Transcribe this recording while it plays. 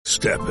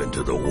Step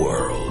into the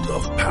world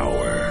of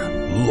power,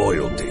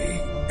 loyalty,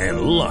 and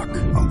luck.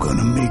 I'm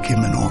gonna make him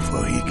an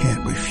offer he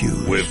can't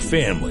refuse. With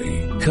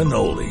family,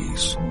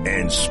 cannolis,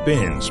 and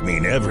spins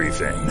mean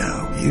everything.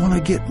 Now, you wanna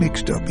get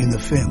mixed up in the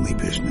family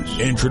business.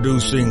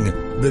 Introducing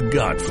The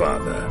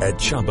Godfather at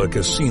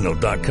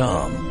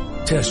ChumbaCasino.com.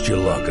 Test your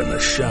luck in the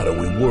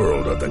shadowy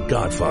world of The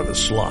Godfather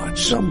slot.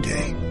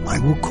 Someday, I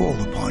will call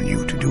upon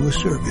you to do a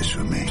service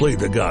for me. Play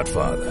The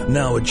Godfather,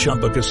 now at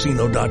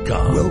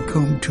ChumbaCasino.com.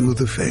 Welcome to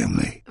the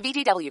family.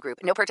 VGW Group.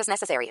 No purchase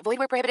necessary. Void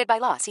where prohibited by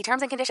law. See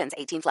terms and conditions.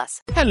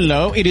 18+.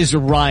 Hello, it is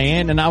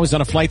Ryan, and I was on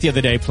a flight the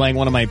other day playing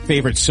one of my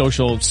favorite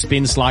social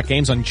spin slot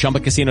games on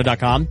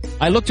ChumbaCasino.com.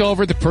 I looked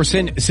over at the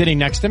person sitting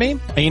next to me,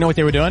 and you know what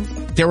they were doing?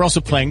 They were also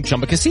playing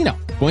Chumba Casino.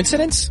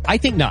 Coincidence? I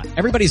think not.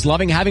 Everybody's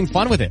loving having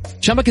fun with it.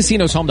 Chumba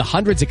Casino is home to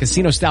hundreds of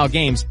casino-style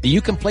games that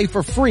you can play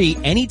for free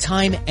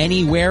anytime,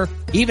 anywhere,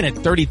 even at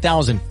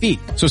 30,000 feet.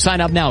 So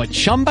sign up now at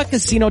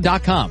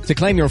ChumbaCasino.com to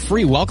claim your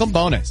free welcome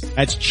bonus.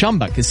 That's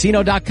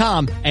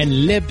ChumbaCasino.com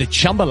and live the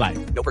Chumba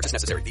life. No purchase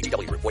necessary.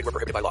 VGW Group. Void where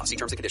prohibited by law. See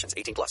terms and conditions.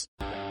 18+.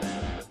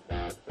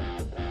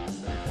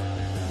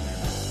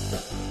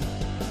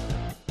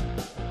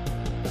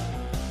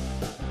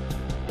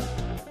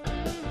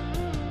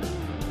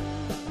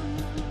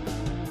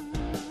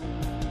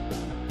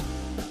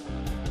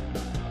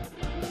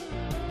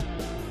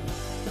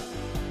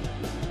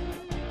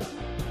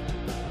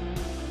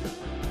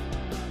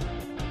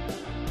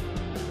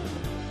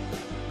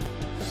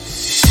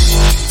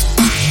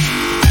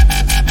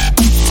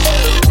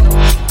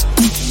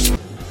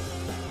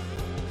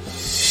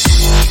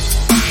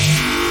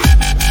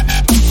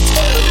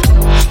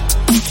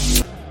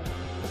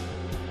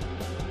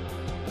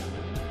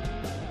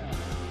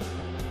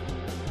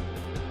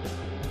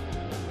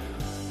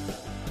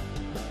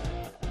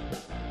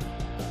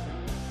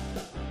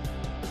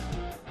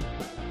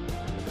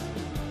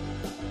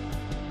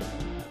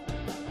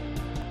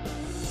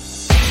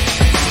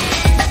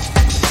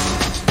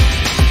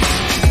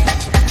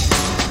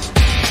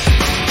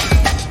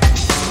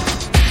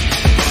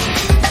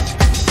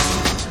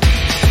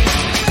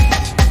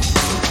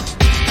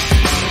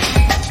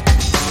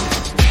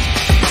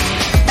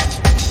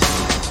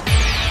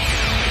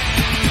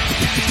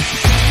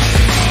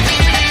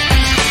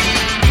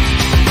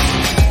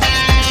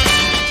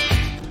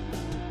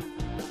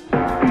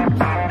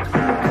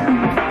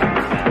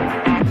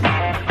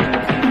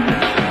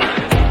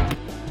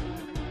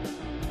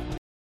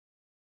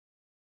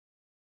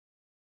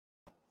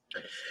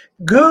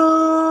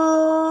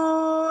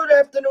 Good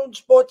afternoon,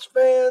 sports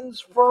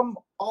fans from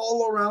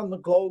all around the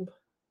globe.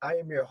 I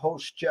am your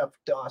host, Jeff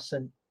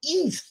Dawson,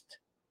 East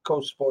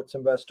Coast Sports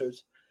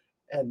Investors,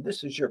 and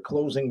this is your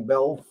closing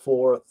bell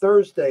for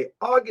Thursday,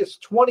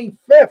 August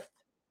 25th,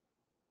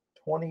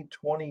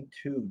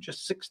 2022.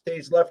 Just 6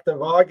 days left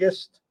of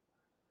August,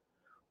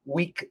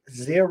 week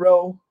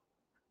 0,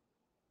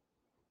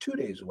 2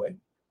 days away.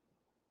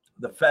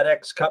 The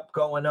FedEx Cup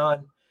going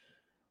on.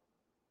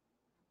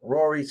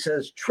 Rory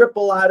says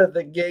triple out of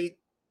the gate,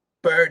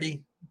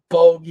 birdie,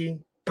 bogey,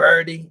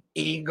 birdie,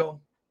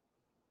 eagle.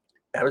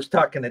 I was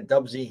talking to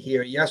Dubsy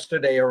here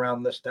yesterday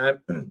around this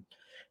time,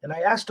 and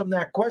I asked him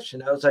that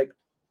question. I was like,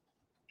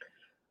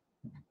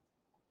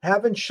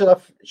 having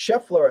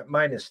Scheffler at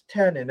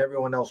 -10 and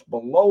everyone else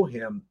below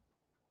him,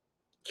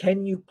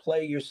 can you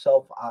play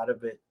yourself out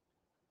of it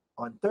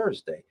on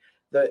Thursday?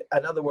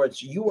 In other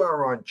words, you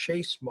are on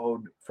chase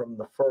mode from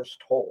the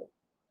first hole.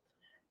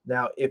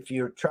 Now, if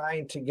you're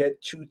trying to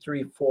get 2,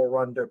 3,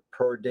 4 under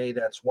per day,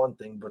 that's one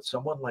thing. But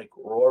someone like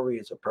Rory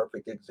is a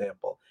perfect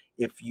example.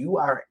 If you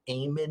are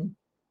aiming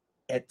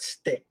at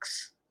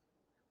sticks,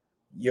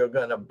 you're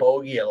going to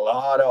bogey a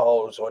lot of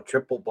holes, or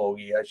triple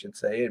bogey, I should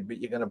say. But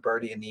you're going to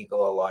birdie and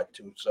eagle a lot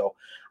too. So,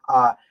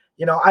 I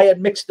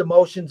had mixed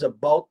emotions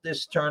about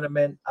this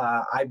tournament.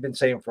 I've been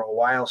saying for a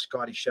while,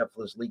 Scottie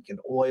Scheffler's leaking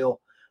oil.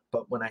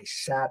 But when I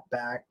sat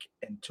back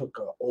and took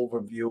an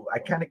overview, I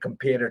kind of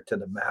compared it to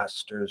the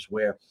Masters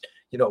where,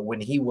 when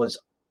he was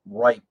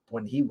ripe,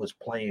 when he was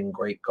playing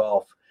great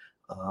golf,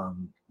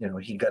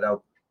 he got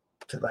out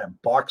to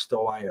that box to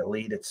wire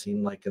lead, it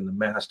seemed like, in the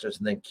Masters.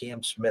 And then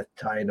Cam Smith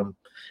tied him,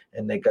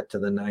 and they got to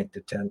the 9th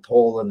to 10th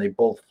hole, and they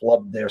both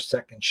flubbed their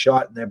second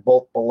shot, and they're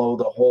both below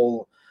the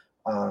hole.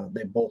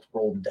 They both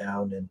rolled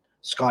down, and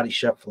Scottie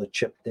Scheffler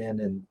chipped in,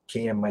 and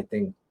Cam, I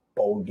think,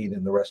 bogeyed,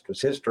 and the rest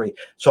was history.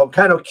 So I'm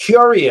kind of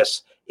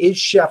curious, is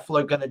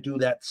Scheffler going to do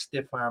that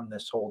stiff arm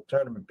this whole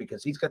tournament?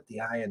 Because he's got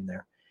the iron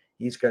there.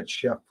 He's got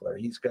Scheffler.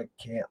 He's got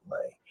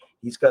Cantlay.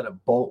 He's got a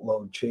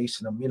boatload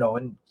chasing him,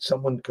 and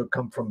someone could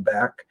come from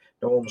back.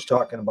 No one was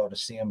talking about a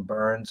Sam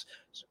Burns.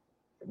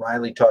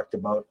 Riley talked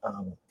about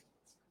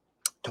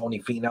Tony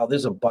Finau.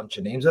 There's a bunch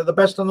of names. They're the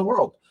best in the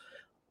world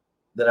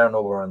that aren't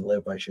over on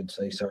live, I should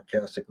say,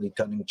 sarcastically,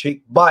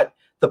 tongue-in-cheek. But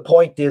the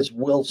point is,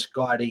 will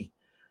Scottie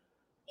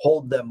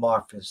hold them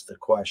off is the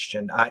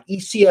question.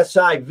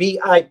 ECSI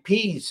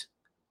VIPs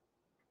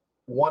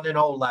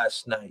 1-0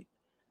 last night.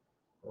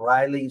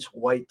 Riley's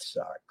White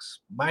Sox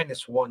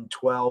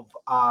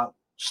 -112.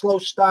 Slow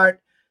start,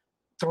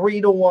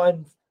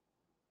 3-1.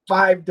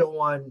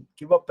 5-1.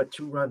 Give up a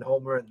 2-run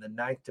homer in the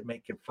ninth to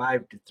make it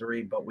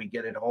 5-3, but we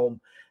get it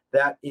home.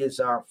 That is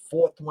our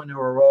fourth win in a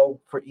row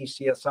for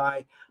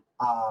ECSI.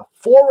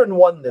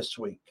 4-1 this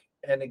week.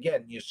 And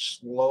again, you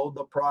slow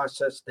the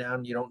process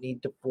down. You don't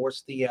need to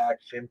force the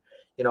action.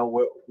 You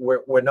know,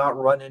 we're not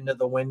running to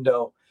the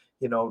window,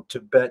 you know, to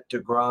bet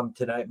DeGrom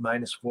tonight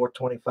minus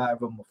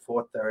 425 and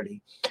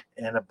 430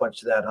 and a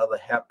bunch of that other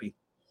happy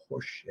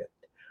horseshit.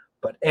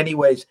 But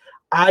anyways,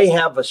 I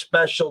have a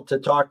special to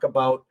talk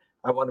about.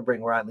 I want to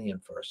bring Riley in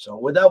first. So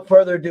without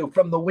further ado,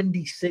 from the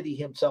Windy City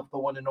himself, the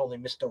one and only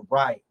Mr.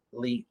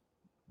 Riley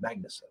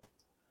Magnuson.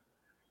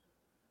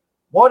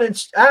 Morning,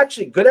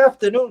 actually, good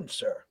afternoon,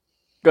 sir.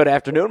 Good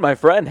afternoon, my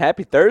friend.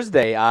 Happy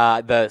Thursday.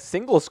 The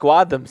single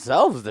squad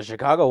themselves, the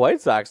Chicago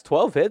White Sox,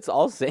 12 hits,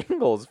 all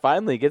singles,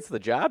 finally gets the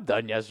job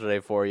done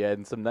yesterday for you,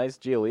 and some nice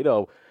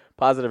Giolito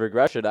positive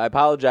regression. I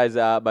apologize.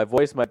 My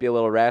voice might be a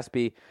little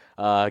raspy,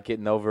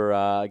 getting over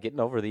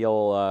the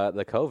old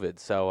the COVID.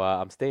 So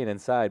I'm staying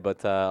inside,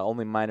 but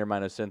only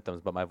minor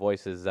symptoms. But my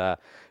voice is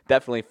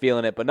definitely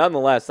feeling it. But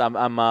nonetheless,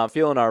 I'm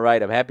feeling all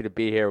right. I'm happy to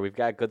be here. We've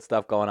got good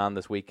stuff going on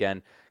this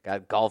weekend.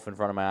 Got golf in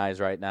front of my eyes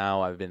right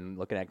now. I've been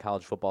looking at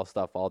college football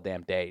stuff all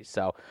damn day.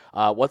 So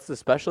what's the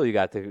special you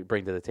got to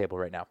bring to the table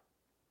right now?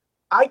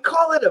 I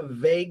call it a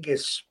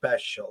Vegas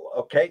special.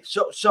 Okay,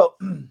 so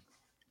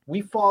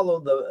we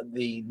follow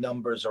the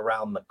numbers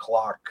around the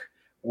clock.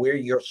 We're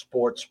your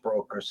sports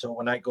broker. So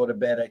when I go to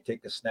bed, I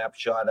take a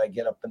snapshot. I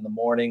get up in the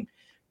morning,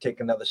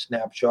 take another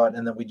snapshot,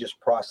 and then we just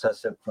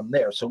process it from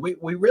there. So we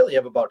really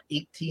have about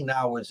 18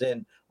 hours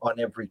in on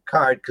every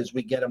card because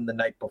we get them the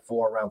night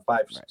before around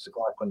 5, 6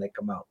 o'clock when they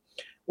come out.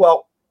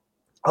 Well,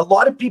 a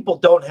lot of people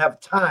don't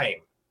have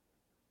time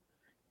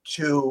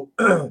to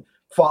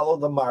follow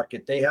the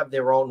market. They have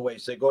their own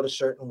ways. They go to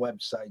certain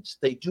websites.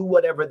 They do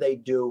whatever they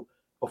do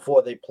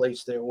before they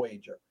place their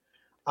wager.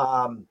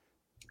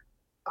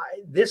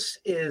 This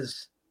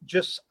is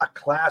just a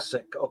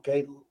classic,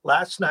 okay?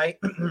 Last night,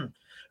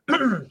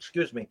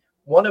 excuse me,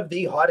 one of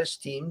the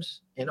hottest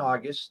teams in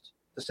August,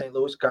 the St.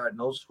 Louis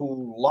Cardinals,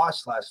 who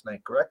lost last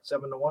night, correct?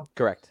 7-1?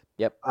 Correct.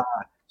 Yep.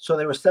 So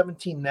they were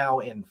 17 now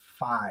and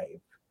 5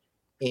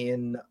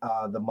 in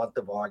the month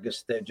of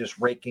August. They're just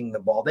raking the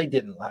ball. They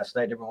didn't last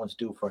night. Everyone's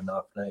due for an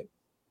off night.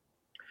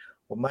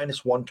 Well,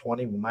 minus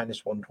 120,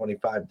 minus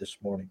 125 this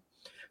morning.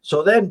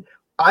 So then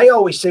I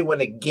always say when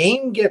a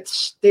game gets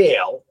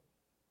stale,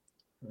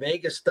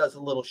 Vegas does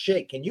a little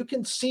shake. And you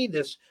can see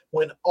this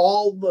when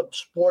all the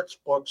sports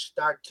books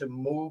start to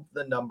move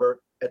the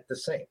number at the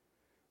same.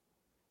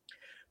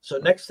 So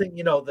next thing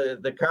you know,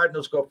 the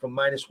Cardinals go from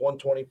minus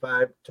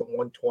 125 to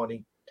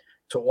 120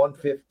 to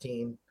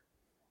 115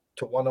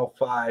 to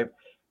 105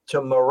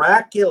 to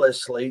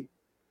miraculously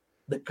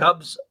the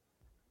Cubs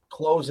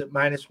close at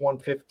minus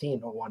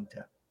 115 or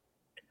 110.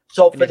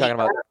 So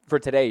for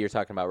today, you're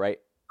talking about, right?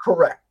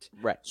 Correct.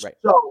 Right.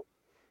 So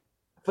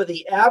for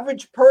the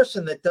average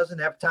person that doesn't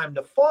have time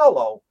to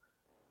follow,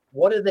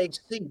 what do they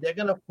see? They're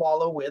going to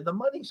follow where the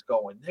money's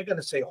going. They're going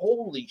to say,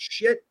 holy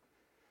shit,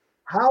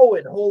 how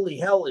in holy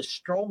hell is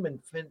Stroman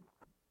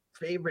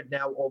favored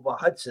now over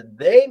Hudson?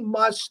 They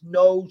must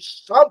know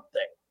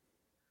something.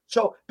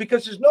 So,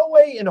 because there's no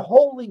way in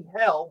holy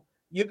hell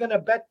you're going to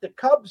bet the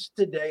Cubs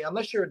today,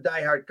 unless you're a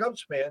diehard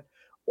Cubs fan,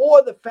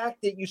 or the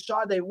fact that you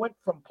saw they went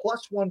from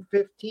plus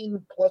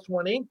 115, plus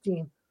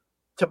 118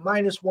 to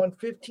minus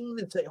 115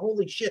 and say,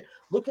 holy shit,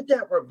 look at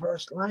that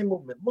reverse line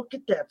movement. Look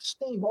at that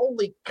steam.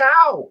 Holy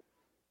cow.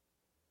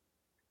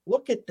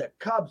 Look at the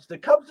Cubs. The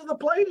Cubs are the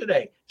play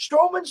today.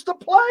 Stroman's the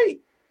play.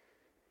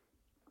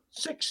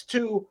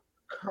 6-2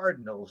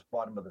 Cardinals,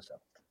 bottom of the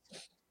seventh.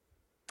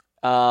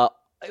 I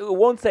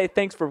won't say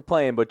thanks for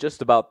playing, but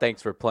just about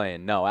thanks for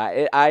playing. No,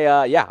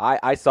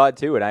 I saw it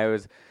too, and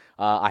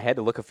I had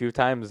to look a few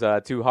times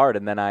too hard,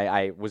 and then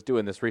I was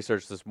doing this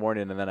research this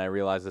morning, and then I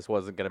realized this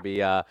wasn't going to be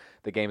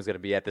the game's going to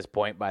be at this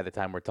point by the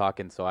time we're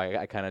talking, so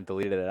I kind of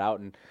deleted it out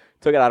and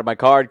took it out of my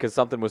card because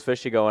something was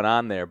fishy going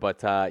on there.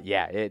 But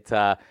it's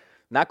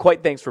not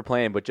quite thanks for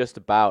playing, but just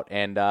about.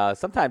 And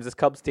sometimes this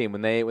Cubs team,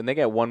 when they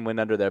get one win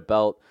under their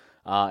belt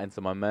and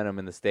some momentum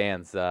in the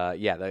stands,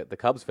 the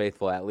Cubs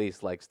faithful at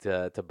least likes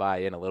to buy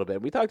in a little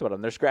bit. We talked about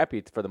them; they're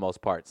scrappy for the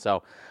most part.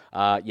 So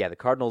the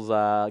Cardinals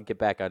get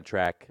back on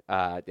track.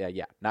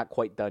 Not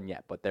quite done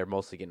yet, but they're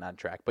mostly getting on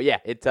track. But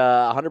it's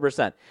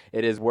 100%.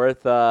 It is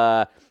worth.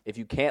 If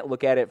you can't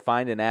look at it,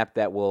 find an app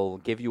that will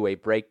give you a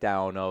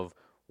breakdown of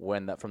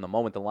from the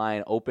moment the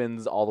line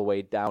opens all the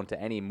way down to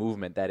any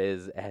movement that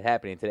is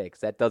happening today,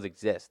 because that does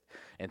exist.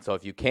 And so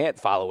if you can't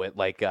follow it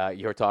like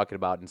you're talking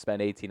about and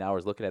spend 18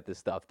 hours looking at this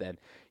stuff, then,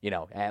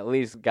 at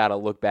least got to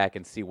look back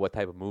and see what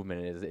type of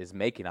movement it is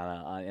making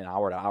on an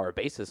hour-to-hour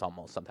basis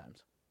almost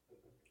sometimes.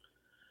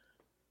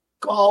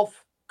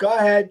 Golf, go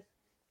ahead.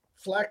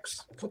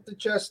 Flex, put the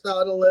chest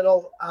out a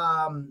little.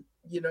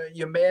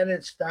 Your man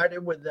had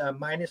started with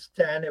minus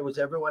 10. It was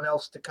everyone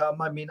else to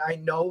come. I mean, I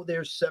know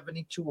there's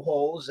 72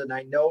 holes, and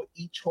I know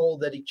each hole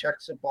that he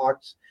checks a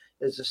box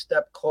is a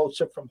step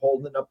closer from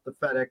holding up the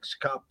FedEx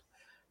Cup.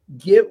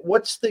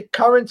 what's the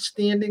current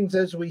standings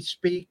as we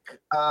speak,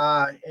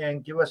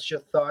 and give us your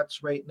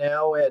thoughts right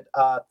now at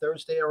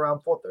Thursday around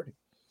 4:30.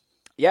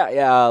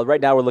 Yeah.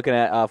 Right now we're looking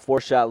at a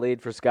 4-shot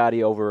lead for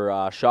Scotty over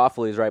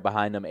Schauffele is right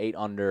behind him, 8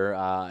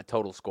 under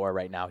total score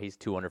right now. He's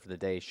 2 under for the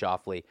day,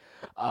 Schauffele.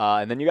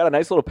 And then you got a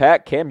nice little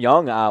pack. Cam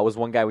Young was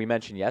one guy we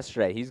mentioned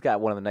yesterday. He's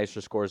got one of the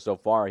nicer scores so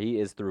far. He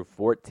is through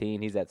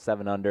 14. He's at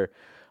 7 under.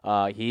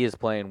 He is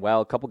playing well.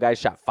 A couple guys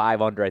shot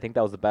 5 under. I think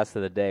that was the best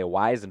of the day.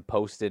 Wise and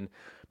Poston,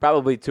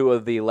 probably two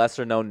of the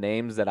lesser-known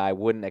names that I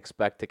wouldn't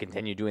expect to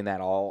continue doing that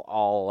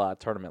all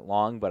tournament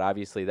long. But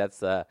obviously,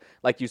 that's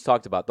like you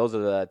talked about. Those are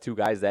the two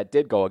guys that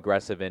did go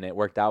aggressive, and it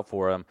worked out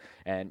for them.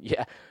 And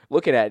yeah,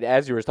 looking at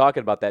as you were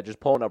talking about that, just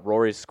pulling up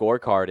Rory's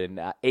scorecard,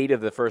 and 8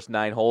 of the first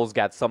 9 holes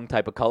got some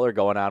type of color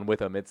going on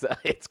with him.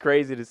 It's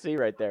crazy to see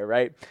right there,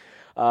 right?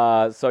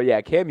 So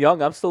yeah, Cam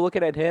Young, I'm still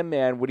looking at him,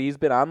 and when he's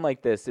been on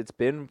like this, it's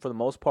been for the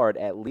most part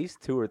at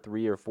least 2 or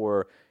 3 or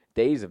 4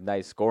 days of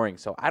nice scoring.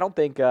 So I don't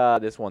think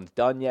this one's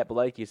done yet. But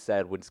like you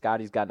said, when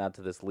Scotty's gotten out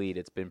to this lead,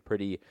 it's been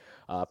pretty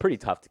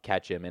tough to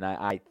catch him. And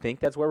I think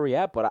that's where we're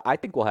at. But I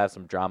think we'll have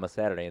some drama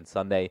Saturday and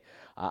Sunday.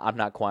 I'm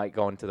not quite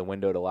going to the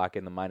window to lock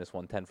in the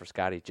 -110 for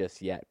Scotty just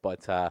yet.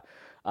 But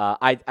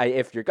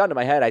if you're gun to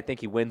my head, I think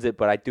he wins it.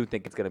 But I do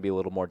think it's going to be a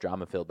little more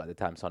drama filled by the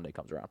time Sunday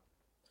comes around.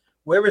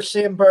 Where is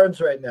Sam Burns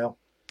right now?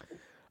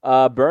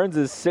 Burns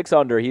is 6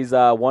 under. He's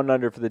 1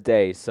 under for the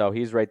day, so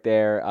he's right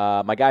there.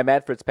 My guy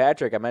Matt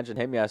Fitzpatrick, I mentioned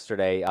him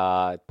yesterday.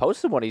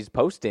 Posted what he's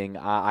posting.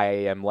 I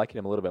am liking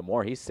him a little bit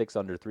more. He's 6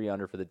 under, 3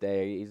 under for the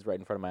day. He's right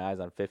in front of my eyes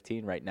on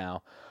 15 right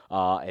now.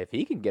 If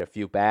he can get a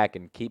few back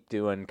and keep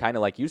doing kind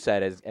of like you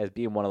said, as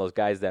being one of those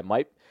guys that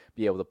might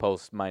be able to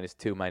post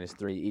 -2,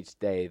 -3 each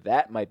day,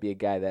 that might be a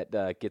guy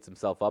that gets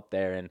himself up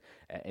there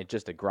and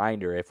just a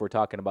grinder. If we're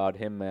talking about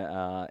him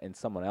and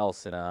someone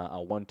else in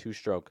a 1-2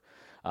 stroke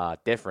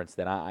difference,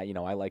 then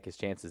I like his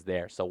chances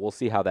there. So we'll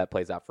see how that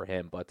plays out for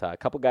him. But a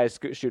couple guys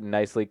shooting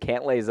nicely.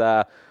 Cantlay's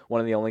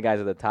one of the only guys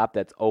at the top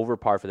that's over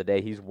par for the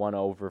day. He's 1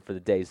 over for the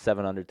day,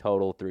 7 under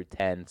total through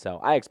 10. So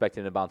I expect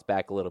him to bounce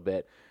back a little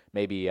bit.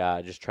 Maybe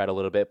just tread a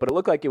little bit. But it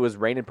looked like it was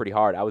raining pretty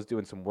hard. I was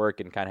doing some work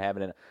and kind of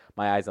having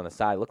my eyes on the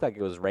side. It looked like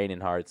it was raining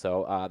hard.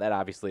 So that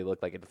obviously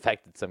looked like it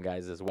affected some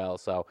guys as well.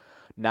 So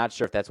not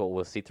sure if that's what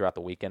we'll see throughout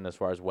the weekend as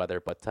far as weather.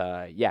 But,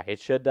 yeah, it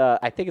should.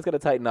 I think it's going to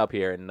tighten up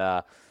here.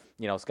 And,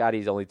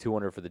 Scotty's only 2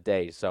 under for the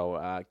day.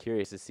 So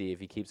curious to see if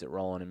he keeps it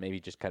rolling and maybe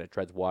just kind of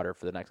treads water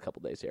for the next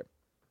couple days here.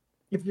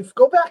 If you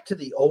go back to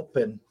the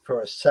Open for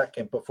a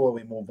second before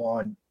we move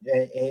on,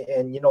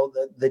 and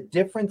the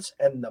difference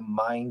and the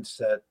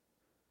mindset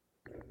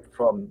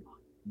from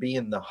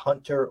being the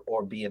hunter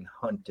or being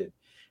hunted.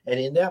 And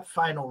in that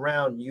final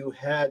round, you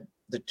had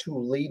the 2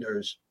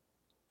 leaders,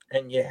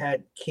 and you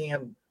had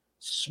Cam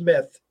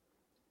Smith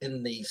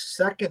in the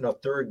second or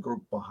third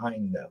group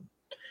behind them.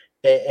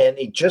 And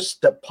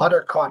the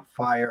putter caught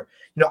fire.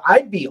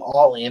 I'd be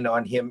all in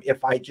on him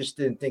if I just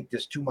didn't think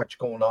there's too much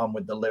going on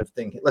with the live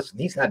thing. Listen,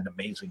 he's had an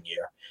amazing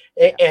year.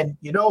 And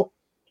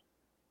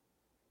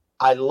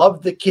I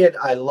love the kid.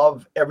 I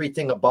love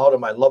everything about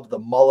him. I love the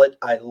mullet.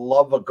 I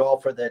love a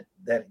golfer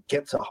that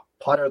gets a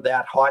putter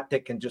that hot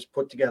that can just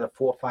put together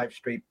 4 or 5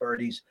 straight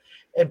birdies.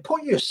 And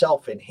put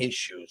yourself in his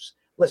shoes.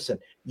 Listen,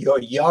 you're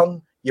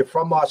young. You're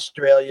from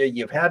Australia.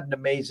 You've had an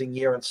amazing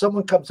year. And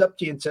someone comes up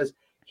to you and says,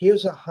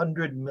 here's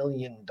 $100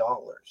 million.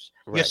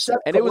 Right. You're set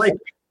for life.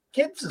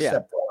 Kids are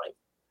set for life.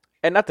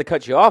 And not to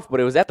cut you off, but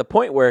it was at the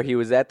point where he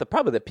was at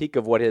probably the peak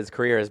of what his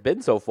career has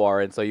been so far.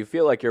 And so you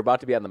feel like you're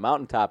about to be on the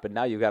mountaintop, and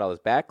now you've got all this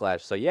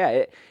backlash. So,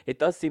 yeah, it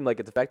does seem like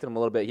it's affected him a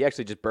little bit. He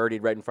actually just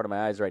birdied right in front of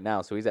my eyes right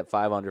now. So he's at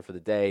 5 under for the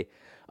day.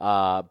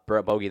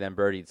 Bogey then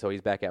birdied, so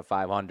he's back at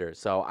 5 under.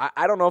 So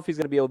I don't know if he's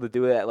going to be able to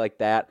do that like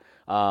that.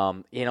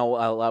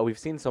 We've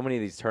seen so many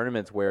of these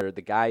tournaments where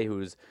the guy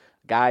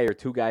or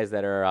 2 guys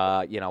that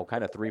are,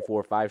 kind of 3,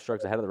 4, 5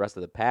 strokes ahead of the rest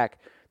of the pack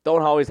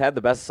don't always have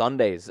the best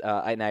Sundays.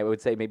 And I would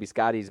say maybe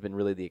Scotty's been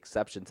really the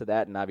exception to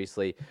that, and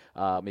obviously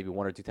maybe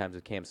 1 or 2 times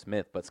with Cam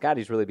Smith. But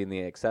Scotty's really been the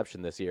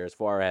exception this year as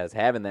far as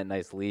having that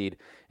nice lead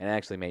and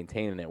actually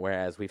maintaining it,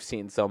 whereas we've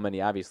seen so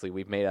many. Obviously,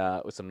 we've made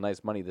some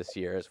nice money this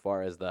year as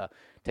far as the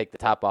take the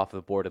top off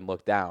the board and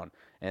look down.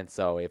 And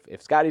so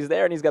if Scotty's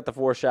there and he's got the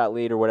 4-shot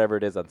lead or whatever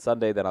it is on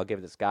Sunday, then I'll give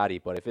it to Scotty.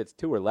 But if it's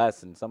 2 or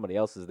less and somebody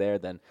else is there,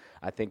 then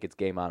I think it's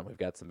game on. We've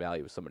got some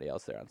value with somebody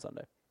else there on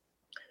Sunday.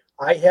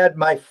 I had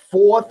my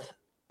 4th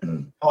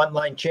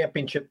online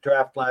championship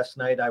draft last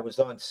night. I was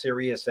on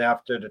Sirius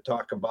after to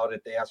talk about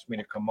it. They asked me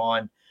to come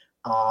on.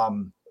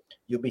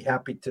 You'll be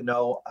happy to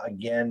know,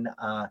 again,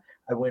 I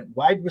went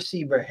wide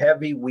receiver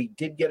heavy. We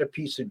did get a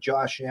piece of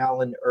Josh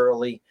Allen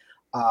early,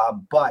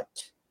 but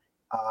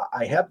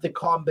I have the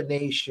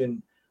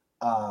combination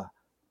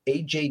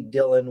A.J.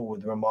 Dillon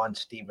with Ramon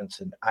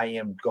Stevenson. I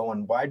am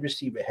going wide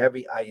receiver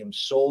heavy. I am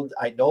sold.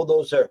 I know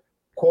those are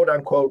quote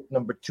unquote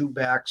number 2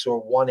 backs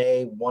or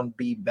 1A,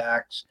 1B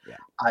backs. Yeah.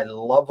 I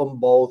love them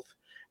both.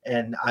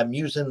 And I'm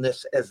using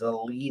this as a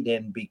lead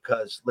in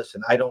because,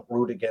 listen, I don't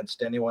root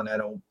against anyone.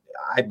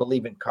 I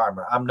believe in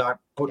karma. I'm not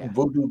putting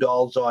voodoo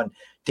dolls on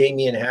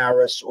Damian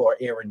Harris or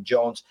Aaron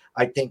Jones.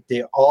 I think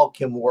they all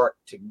can work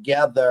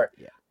together.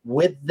 Yeah.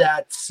 With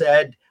that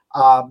said,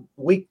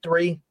 week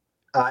 3,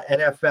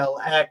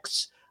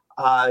 NFLX,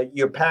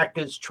 your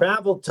Packers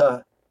travel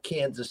to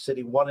Kansas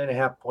City,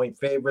 1.5-point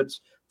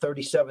favorites,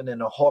 37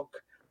 and a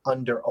hook,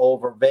 under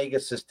over.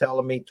 Vegas is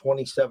telling me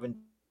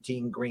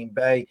 2017 Green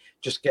Bay.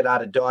 Just get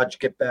out of Dodge,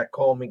 get back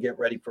home, and get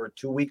ready for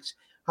 2 weeks.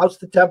 How's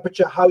the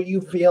temperature? How are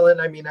you feeling?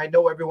 I mean, I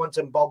know everyone's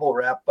in bubble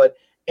wrap, but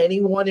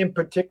anyone in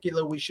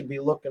particular we should be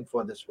looking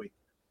for this week?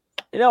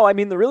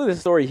 The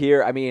story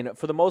here,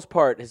 for the most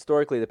part,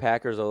 historically, the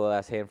Packers over the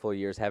last handful of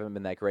years haven't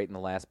been that great in the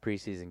last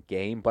preseason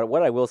game. But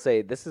what I will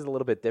say, this is a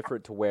little bit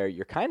different to where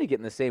you're kind of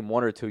getting the same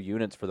 1 or 2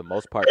 units for the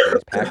most part for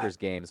these Packers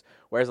games,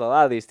 whereas a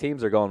lot of these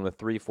teams are going with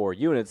 3-4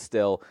 units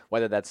still,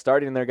 whether that's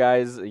starting their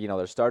guys,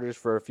 their starters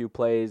for a few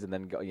plays and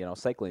then,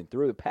 cycling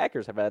through. The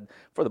Packers have had,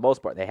 for the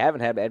most part, they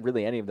haven't had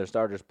really any of their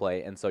starters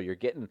play, and so you're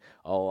getting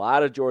a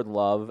lot of Jordan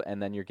Love, and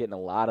then you're getting a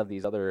lot of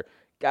these other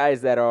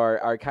guys that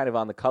are kind of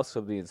on the cusp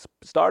of being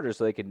starters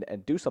so they can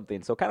do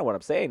something. So kind of what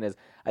I'm saying is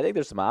I think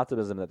there's some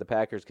optimism that the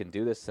Packers can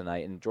do this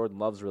tonight, and Jordan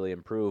Love's really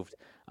improved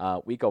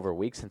week over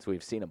week since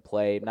we've seen him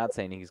play. I'm not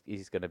saying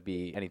he's going to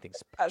be anything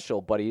special,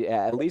 but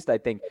at least I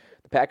think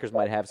the Packers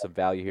might have some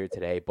value here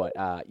today. But,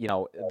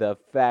 the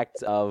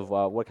fact of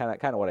what kind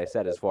of what I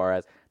said as far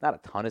as not a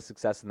ton of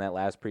success in that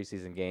last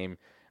preseason game,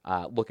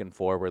 looking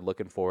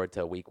forward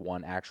to week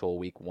 1, actual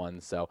week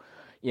 1. So,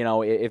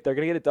 if they're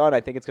going to get it done, I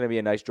think it's going to be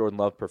a nice Jordan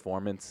Love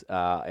performance.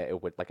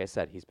 Like I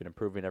said, he's been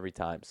improving every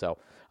time. So,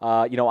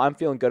 I'm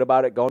feeling good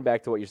about it. Going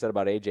back to what you said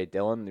about A.J.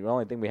 Dillon, the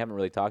only thing we haven't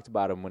really talked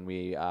about him when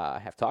we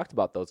have talked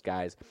about those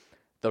guys,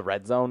 the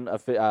red zone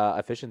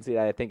efficiency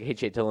that I think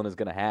A.J. Dillon is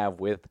going to have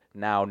with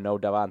now no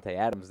Davante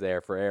Adams there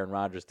for Aaron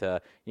Rodgers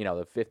to, the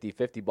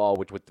 50-50 ball,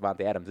 which with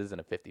Davante Adams isn't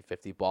a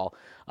 50-50 ball.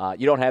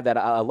 You don't have that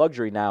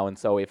luxury now, and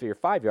so if you're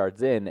 5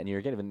 yards in and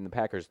you're giving the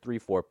Packers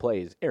 3-4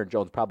 plays, Aaron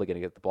Jones is probably going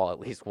to get the ball at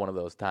least one of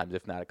those times,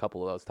 if not a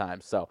couple of those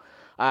times. So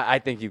I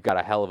think you've got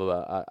a hell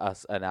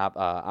of an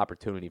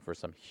opportunity for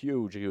some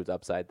huge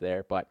upside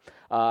there. But,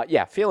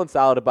 feeling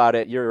solid about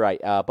it. You're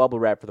right, bubble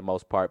wrap for the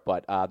most part,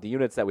 but the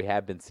units that we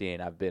have been seeing,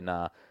 I've been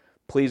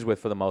pleased with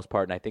for the most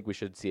part, and I think we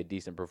should see a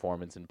decent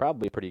performance and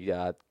probably a pretty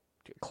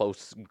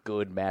close,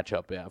 good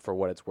matchup for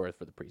what it's worth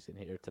for the preseason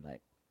here tonight.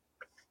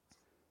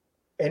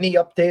 Any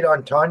update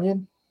on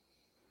Tonyan?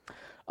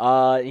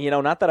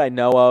 Not that I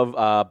know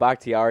of.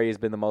 Bakhtiari has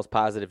been the most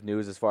positive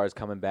news as far as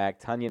coming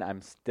back. Tonyan,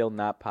 I'm still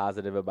not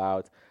positive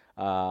about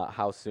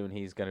how soon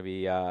he's going to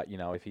be,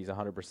 if he's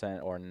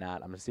 100% or not.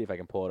 I'm going to see if I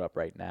can pull it up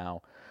right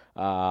now.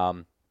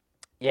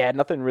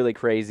 Nothing really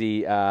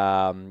crazy.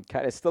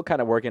 Still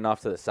kind of working off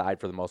to the side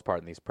for the most part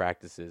in these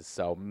practices.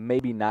 So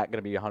maybe not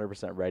going to be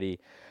 100% ready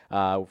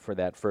for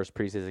that first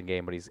preseason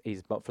game, but he's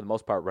for the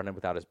most part running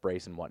without his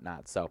brace and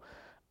whatnot. So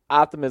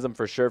optimism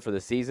for sure for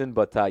the season,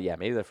 but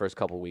maybe the first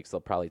couple of weeks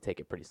they'll probably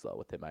take it pretty slow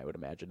with him, I would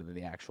imagine, in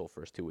the actual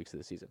first 2 weeks of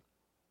the season.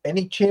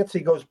 Any chance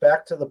he goes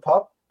back to the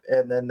pup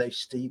and then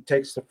he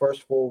takes the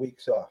first 4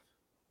 weeks off?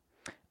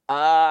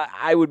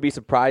 I would be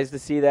surprised to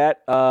see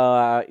that.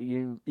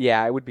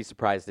 I would be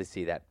surprised to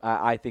see that.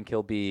 I think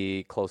he'll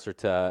be closer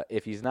to,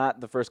 if he's not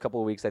the first couple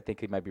of weeks, I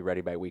think he might be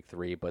ready by week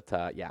 3. But,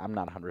 I'm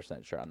not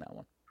 100% sure on that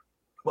one.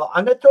 Well,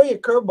 I'm going to throw you a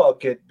curveball,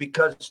 kid,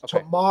 because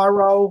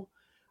tomorrow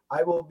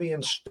I will be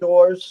in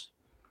stores.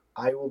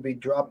 I will be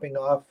dropping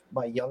off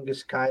my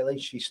youngest, Kylie.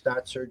 She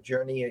starts her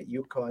journey at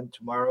UConn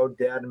tomorrow.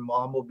 Dad and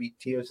Mom will be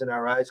tears in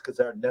our eyes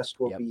because our nest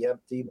will be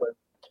empty. But,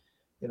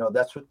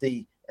 that's what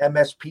the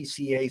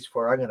MSPCA's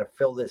for. I'm going to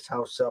fill this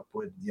house up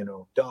with,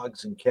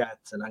 dogs and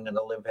cats, and I'm going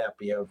to live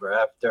happy ever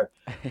after.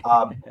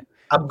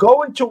 I'm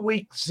going to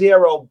week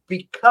 0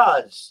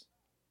 because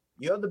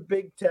you're the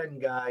Big Ten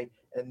guy,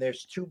 and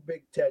there's 2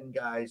 Big Ten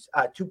guys,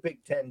 2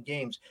 Big Ten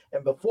games.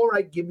 And before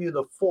I give you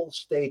the full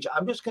stage,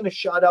 I'm just going to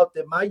shout out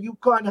that my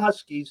UConn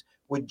Huskies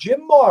with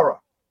Jim Mora,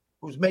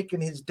 who's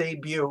making his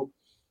debut,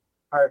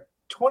 are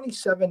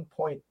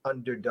 27-point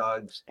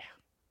underdogs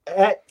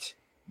at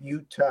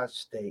Utah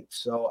State.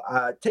 So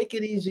take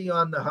it easy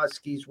on the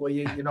Huskies, will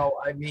you?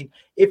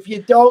 If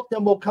you don't,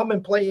 then we'll come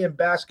and play in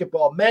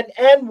basketball, men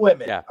and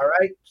women. Yeah. All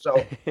right.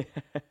 So,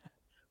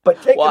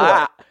 but take it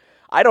away.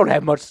 I don't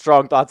have much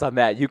strong thoughts on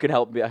that. You can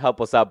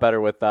help us out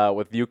better with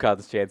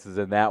UConn's chances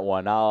in that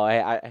one.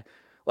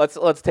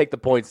 Let's take the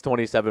points,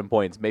 27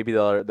 points. Maybe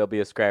they'll be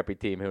a scrappy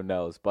team. Who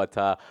knows? But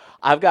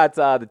I've got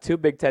the 2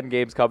 Big Ten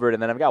games covered,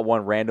 and then I've got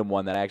one random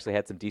one that I actually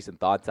had some decent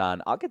thoughts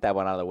on. I'll get that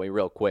one out of the way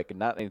real quick and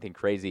not anything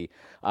crazy.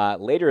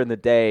 Later in the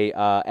day,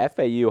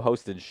 FAU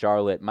hosting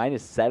Charlotte,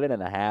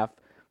 -7.5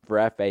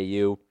 for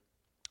FAU.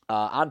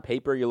 On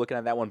paper, you're looking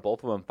at that one.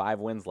 Both of them 5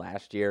 wins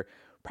last year.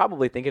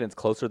 Probably thinking it's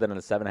closer than a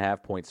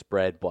 7.5-point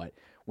spread, but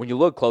when you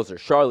look closer,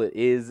 Charlotte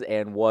is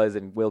and was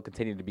and will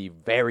continue to be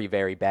very,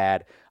 very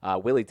bad.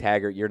 Willie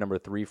Taggart, year number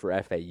 3 for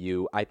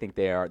FAU. I think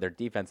their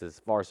defense is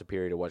far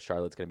superior to what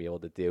Charlotte's going to be able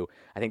to do.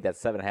 I think that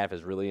 7.5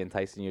 is really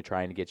enticing you,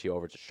 trying to get you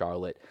over to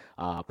Charlotte.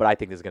 But I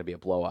think there's going to be a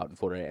blowout, and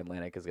Florida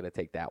Atlantic is going to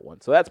take that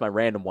one. So that's my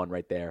random one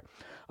right there.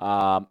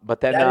 But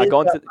then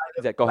go ahead.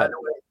 By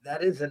the way,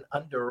 that is an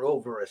under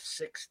over a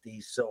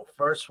 60. So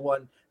first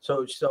one.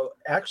 So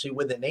actually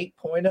with an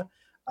 8-pointer,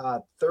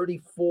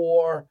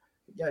 34.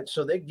 Yeah,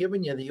 so they're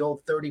giving you the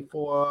old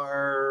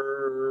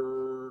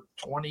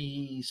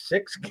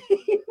 34-26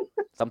 game.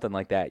 Something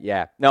like that,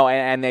 yeah. No,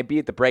 and they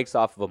beat the brakes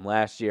off of them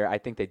last year. I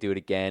think they do it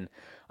again.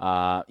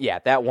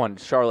 That one,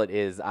 Charlotte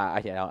is,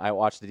 I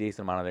watched a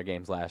decent amount of their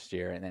games last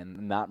year,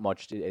 and not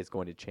much is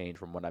going to change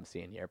from what I'm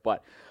seeing here.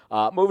 But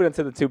moving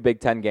into the 2 Big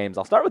Ten games,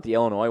 I'll start with the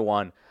Illinois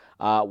one.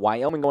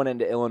 Wyoming going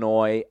into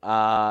Illinois.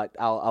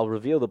 I'll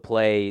reveal the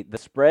play. The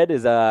spread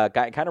is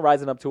kind of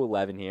rising up to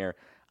 11 here.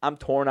 I'm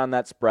torn on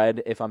that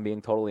spread, if I'm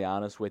being totally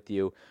honest with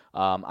you.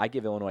 I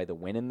give Illinois the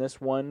win in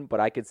this one, but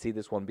I could see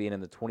this one being in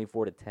the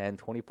 24-10,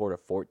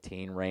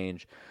 24-14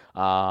 range.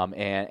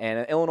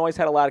 And Illinois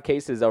had a lot of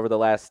cases over the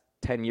last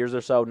 10 years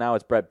or so. Now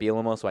it's Brett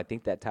Bielema, so I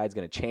think that tide's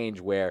going to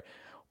change where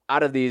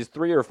out of these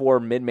 3 or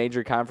 4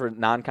 mid-major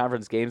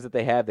non-conference games that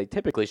they have, they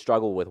typically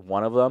struggle with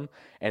one of them.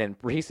 And in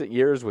recent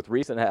years, with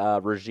recent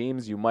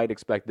regimes, you might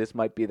expect this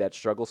might be that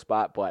struggle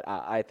spot. But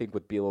I think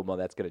with Bielema,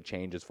 that's going to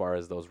change as far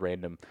as those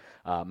random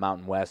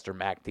Mountain West or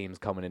MAC teams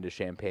coming into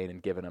Champaign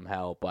and giving them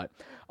hell. But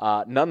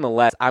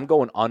nonetheless, I'm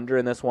going under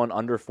in this one,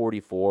 under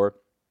 44.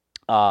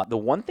 The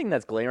one thing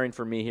that's glaring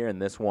for me here in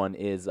this one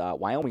is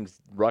Wyoming's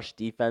rush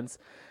defense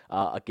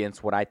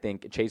against what I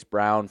think Chase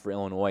Brown for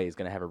Illinois is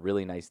going to have a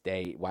really nice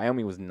day.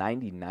 Wyoming was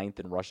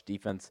 99th in rush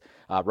defense,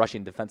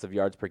 rushing defensive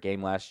yards per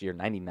game last year,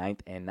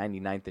 99th and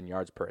 99th in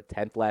yards per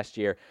attempt last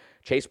year.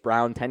 Chase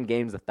Brown, 10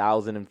 games,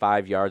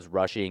 1,005 yards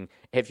rushing.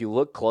 If you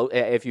look close,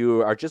 if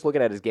you are just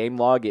looking at his game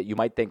log, you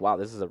might think, wow,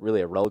 this is really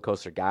a roller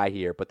coaster guy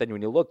here. But then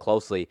when you look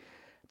closely,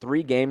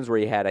 3 games where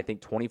he had, I think,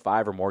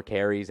 25 or more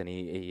carries, and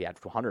he had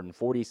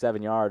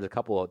 147 yards, a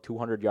couple of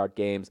 200-yard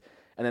games.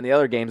 And then the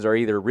other games are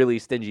either really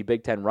stingy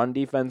Big Ten run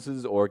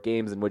defenses or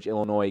games in which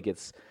Illinois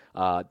gets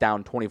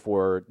down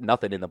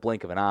 24-0 in the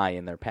blink of an eye,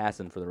 and they're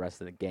passing for the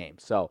rest of the game.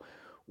 So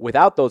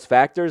without those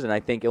factors, and I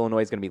think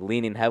Illinois is going to be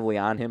leaning heavily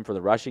on him for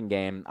the rushing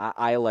game,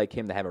 I like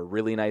him to have a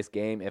really nice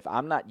game. If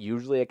I'm not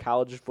usually a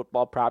college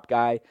football prop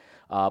guy,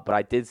 but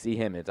I did see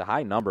him. It's a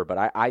high number,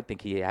 but I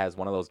think he has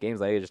one of those games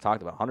like I just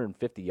talked about,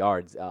 150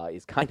 yards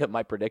is kind of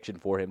my prediction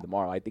for him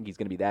tomorrow. I think he's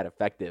going to be that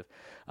effective.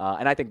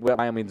 And I think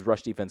Wyoming's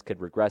rush defense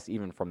could regress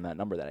even from that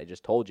number that I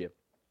just told you.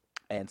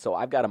 And so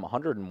I've got him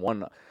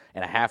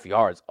 101.5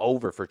 yards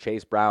over for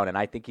Chase Brown, and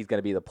I think he's going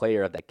to be the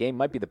player of that game.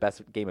 Might be the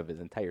best game of his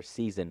entire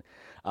season.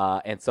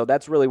 And so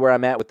that's really where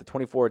I'm at with the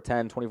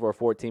 24-10,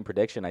 24-14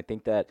 prediction. I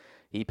think that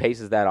he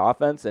paces that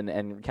offense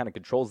and kind of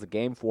controls the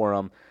game for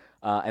him.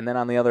 And then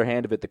on the other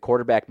hand of it, the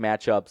quarterback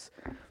matchups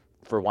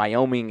for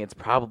Wyoming, it's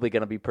probably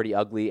going to be pretty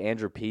ugly.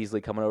 Andrew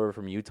Peasley coming over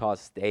from Utah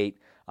State.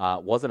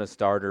 Wasn't a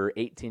starter,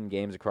 18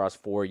 games across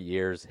 4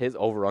 years. His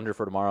over-under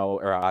for tomorrow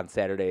or on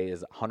Saturday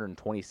is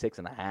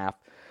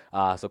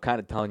 126.5. So kind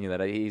of telling you that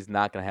he's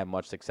not going to have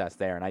much success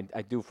there, and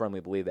I do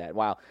firmly believe that.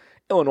 While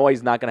Illinois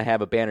is not going to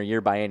have a banner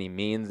year by any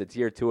means, it's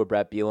year 2 of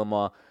Brett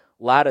Bielema.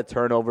 A lot of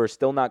turnover,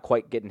 still not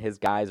quite getting his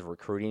guys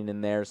recruiting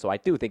in there. So I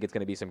do think it's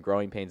going to be some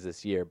growing pains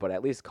this year, but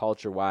at least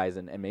culture-wise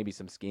and maybe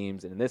some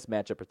schemes. And in this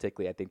matchup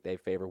particularly, I think they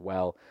favor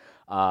well.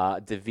 Tommy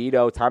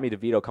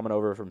DeVito coming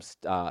over from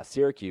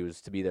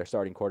Syracuse to be their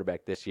starting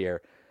quarterback this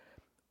year.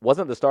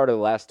 Wasn't the starter the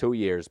last 2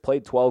 years.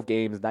 Played 12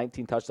 games,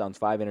 19 touchdowns,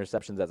 5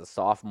 interceptions as a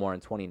sophomore in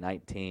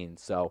 2019.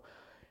 So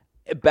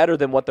better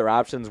than what their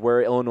options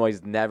were.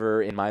 Illinois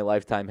never in my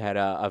lifetime had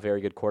a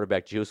very good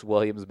quarterback. Juice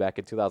Williams back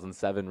in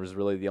 2007 was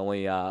really the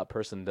only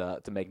person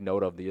to make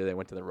note of the year they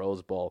went to the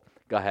Rose Bowl.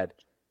 Go ahead.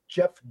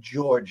 Jeff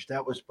George,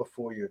 that was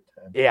before your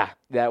time. Yeah,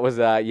 that was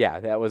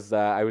I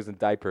was in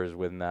diapers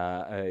when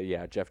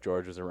Jeff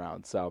George was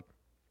around. So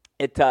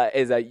it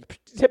is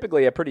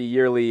typically a pretty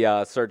yearly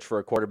search for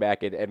a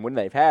quarterback, and when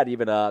they've had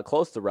even a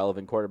close to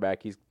relevant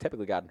quarterback, he's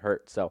typically gotten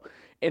hurt. So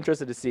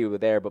interested to see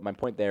there, but my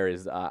point there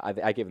is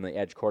I give him the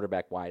edge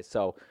quarterback-wise.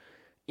 So,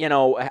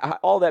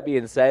 all that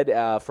being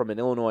said, from an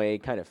Illinois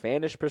kind of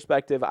fanish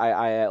perspective,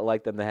 I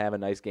like them to have a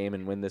nice game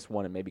and win this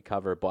one and maybe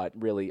cover, but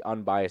really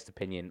unbiased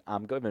opinion,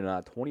 I'm giving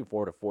a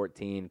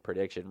 24-14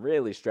 prediction,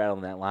 really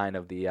straddling that line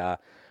of the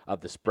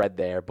spread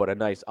there, but a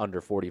nice under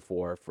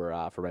 44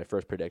 for my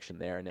first prediction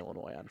there in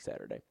Illinois on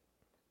Saturday.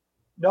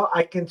 No,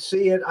 I can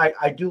see it.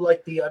 I do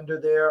like the under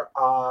there.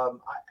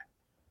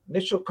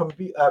 Initial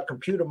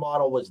computer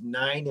model was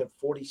 9 and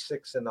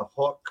 46 in the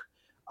hook.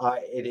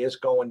 It is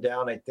going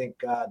down. I think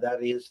that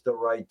is the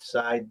right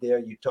side there.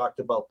 You talked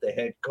about the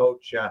head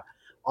coach,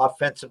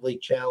 offensively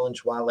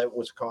challenged while at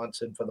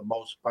Wisconsin for the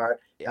most part.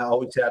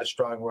 Always had a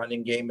strong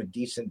running game, a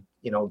decent,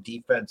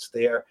 defense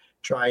there.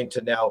 Trying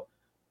to now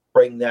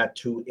bring that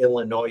to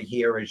Illinois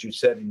here, as you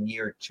said, in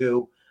year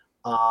 2.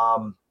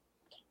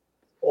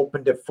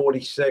 opened at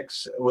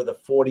 46 with a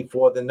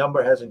 44. The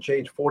number hasn't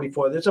changed,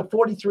 44. There's a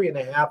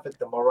 43.5 at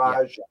the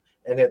Mirage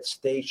and at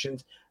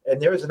Stations. And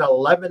there's an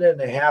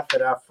 11.5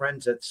 at our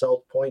friends at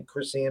South Point.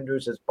 Chris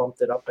Andrews has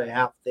bumped it up a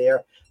half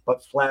there,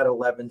 but flat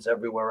 11s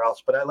everywhere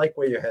else. But I like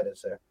where your head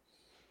is there.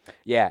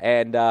 Yeah,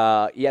 and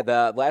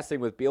the last thing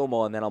with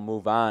Bielema, and then I'll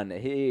move on.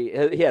 He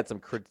had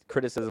some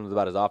criticisms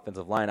about his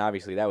offensive line.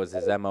 Obviously, that was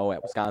his MO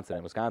at Wisconsin,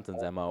 and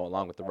Wisconsin's MO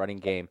along with the running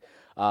game.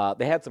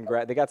 They got some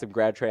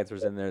grad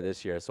transfers in there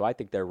this year, so I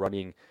think their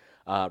running,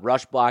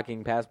 rush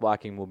blocking, pass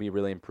blocking will be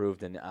really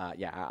improved. And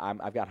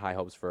I've got high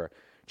hopes for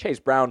Chase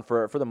Brown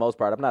for the most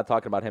part. I'm not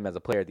talking about him as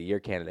a Player of the Year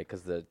candidate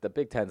because the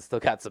Big Ten still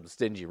got some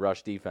stingy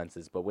rush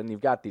defenses. But when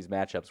you've got these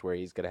matchups where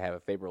he's going to have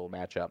a favorable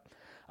matchup,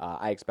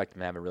 I expect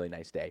him to have a really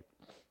nice day.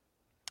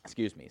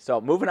 Excuse me.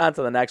 So moving on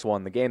to the next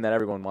one, the game that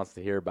everyone wants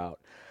to hear about.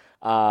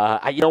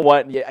 You know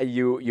what?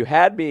 You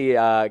had me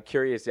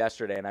curious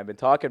yesterday, and I've been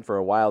talking for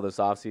a while this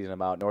offseason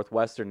about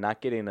Northwestern not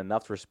getting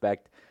enough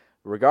respect,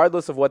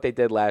 regardless of what they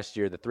did last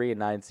year, the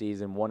 3-9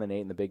 season,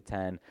 1-8 in the Big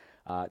Ten.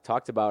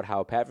 Talked about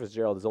how Pat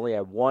Fitzgerald has only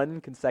had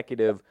one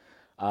consecutive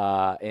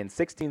in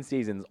 16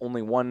 seasons,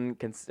 only one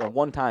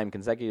time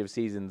consecutive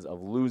seasons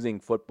of losing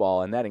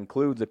football, and that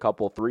includes a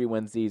couple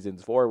 3-win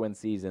seasons, 4-win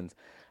seasons.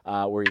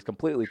 Where he's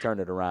completely turned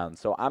it around.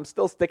 So I'm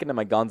still sticking to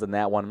my guns on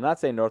that one. I'm not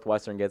saying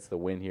Northwestern gets the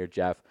win here,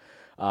 Jeff.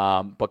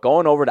 But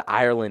going over to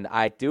Ireland,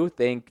 I do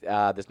think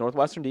this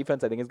Northwestern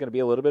defense, I think, is going to be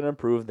a little bit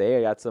improved.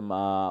 They got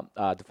some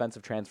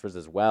defensive transfers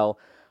as well.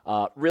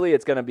 Really,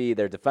 it's going to be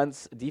their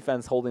defense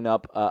holding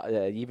up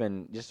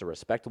even just a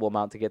respectable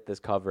amount to get this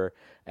cover.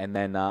 And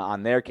then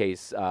on their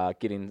case,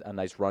 getting a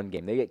nice run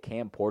game. They get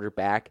Cam Porter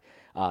back.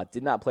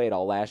 Did not play at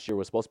all last year.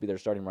 Was supposed to be their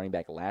starting running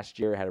back last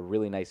year. Had a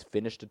really nice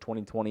finish to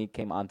 2020.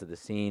 Came onto the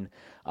scene.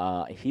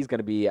 He's going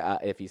to be,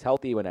 if he's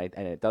healthy, and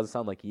it does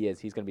sound like he is,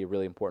 he's going to be a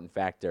really important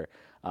factor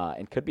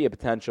and could be a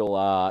potential,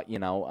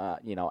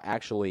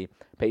 actually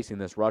pacing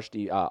this rush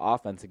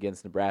offense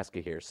against Nebraska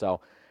here. So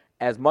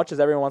as much as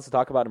everyone wants to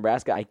talk about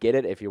Nebraska, I get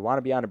it. If you want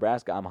to be on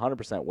Nebraska, I'm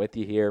 100% with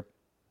you here.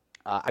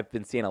 I've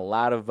been seeing a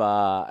lot of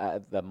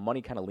the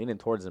money kind of leaning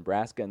towards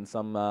Nebraska in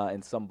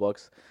some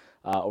books.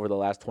 Over the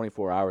last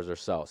 24 hours or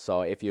so.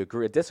 So if you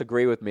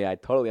disagree with me, I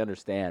totally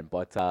understand.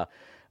 But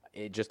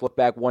just look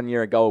back 1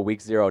 year ago,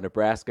 week 0,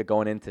 Nebraska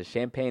going into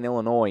Champaign,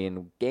 Illinois,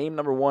 in game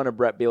number 1 of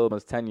Brett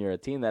Bielema's tenure, a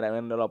team that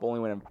ended up only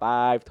winning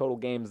 5 total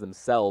games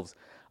themselves,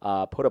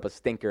 put up a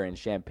stinker in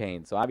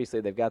Champaign. So obviously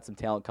they've got some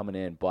talent coming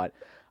in, but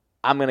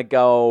I'm going to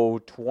go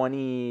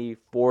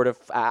 24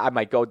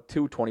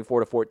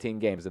 to 14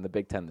 games in the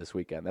Big Ten this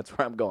weekend. That's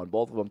where I'm going.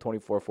 Both of them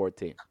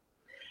 24-14.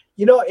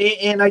 You know,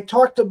 and I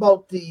talked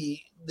about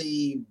the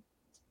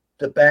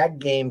bag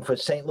game for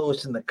St.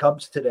 Louis and the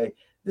Cubs today.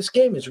 This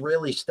game is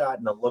really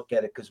starting to look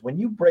at it because when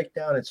you break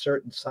down at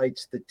certain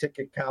sites, the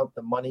ticket count,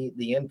 the money,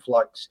 the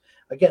influx,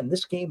 again,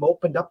 this game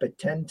opened up at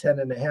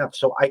 10.5.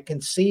 So I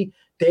can see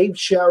Dave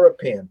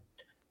Sharapan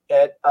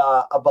at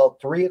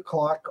about 3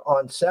 o'clock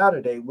on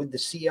Saturday with the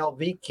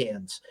CLV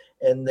cans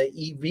and the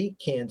EV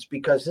cans,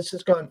 because this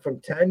has gone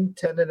from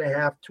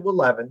 10.5 to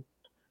 11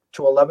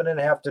 to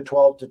 11.5 to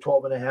 12 to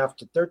 12.5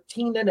 to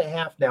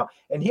 13.5 now.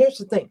 And here's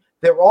the thing.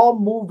 They're all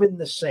moving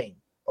the same,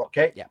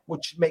 okay? Yeah.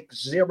 Which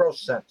makes zero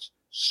sense.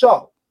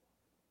 So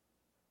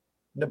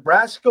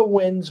Nebraska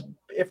wins.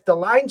 If the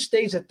line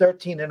stays at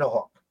 13 and a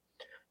hook,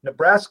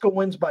 Nebraska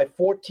wins by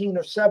 14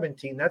 or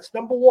 17. That's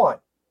number one.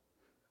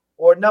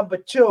 Or number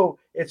two,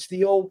 it's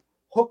the old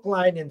hook,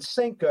 line, and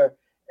sinker,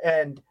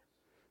 and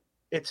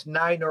it's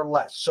 9 or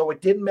less. So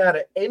it didn't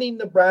matter. Any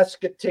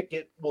Nebraska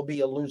ticket will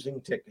be a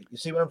losing ticket. You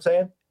see what I'm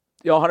saying?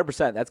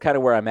 100%. That's kind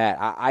of where I'm at.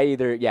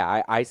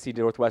 I see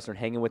Northwestern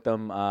hanging with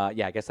them. I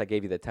guess I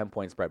gave you the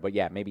 10-point spread, but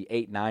maybe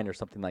 8-9 or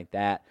something like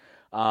that.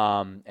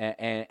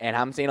 And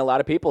I'm seeing a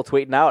lot of people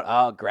tweeting out,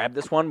 "Oh, grab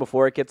this one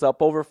before it gets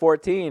up over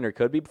 14, or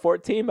could be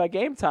 14 by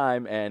game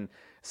time." And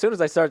as soon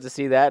as I start to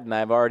see that, and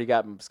I've already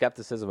got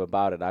skepticism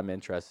about it, I'm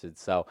interested.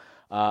 So,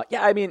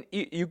 I mean,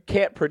 you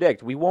can't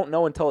predict. We won't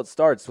know until it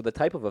starts with the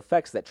type of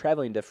effects that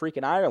traveling to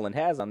freaking Ireland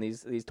has on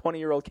these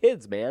 20-year-old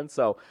kids, man.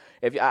 So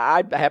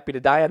I'm happy to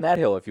die on that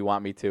hill if you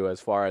want me to,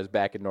 as far as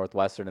back in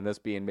Northwestern and this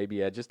being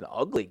maybe just an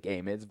ugly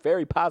game. It's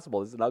very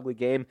possible it's an ugly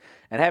game.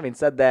 And having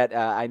said that,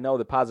 I know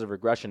the positive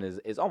regression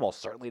is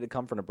almost certainly to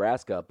come for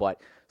Nebraska,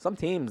 but some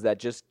teams that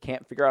just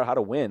can't figure out how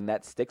to win,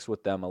 that sticks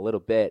with them a little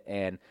bit.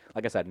 And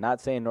like I said, not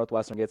saying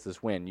Northwestern gets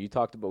this win. We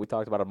talked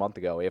about a month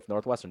ago. If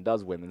Northwestern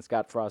does win, then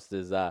Scott Frost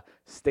is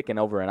sticking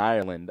over in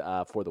Ireland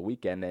for the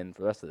weekend and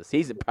for the rest of the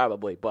season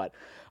probably. But,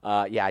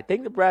 I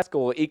think Nebraska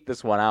will eke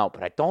this one out,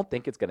 but I don't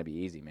think it's going to be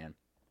easy, man.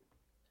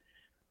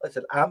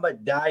 Listen, I'm a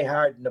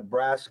diehard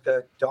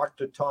Nebraska,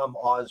 Dr. Tom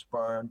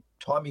Osborne,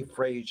 Tommy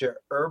Frazier,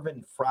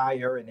 Irvin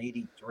Fryer in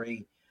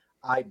 83.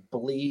 I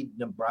bleed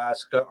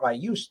Nebraska. I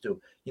used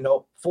to.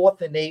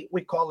 4th and 8,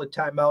 we call a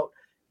timeout.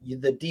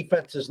 The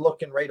defense is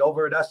looking right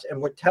over at us,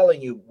 and we're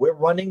telling you, we're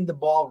running the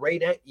ball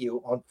right at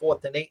you on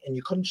 4th and 8, and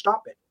you couldn't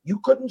stop it. You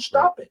couldn't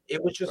stop it.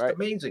 It was just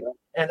amazing.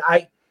 And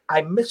I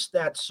I missed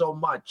that so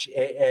much.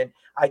 And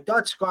I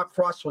thought Scott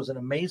Frost was an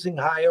amazing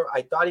hire.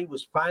 I thought he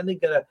was finally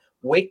going to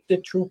wake the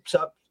troops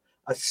up.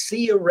 A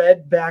sea of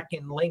red back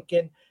in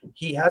Lincoln.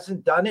 He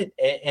hasn't done it.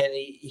 And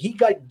he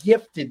got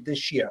gifted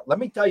this year. Let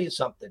me tell you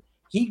something.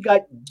 He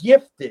got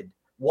gifted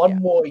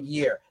one more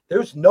year.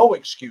 There's no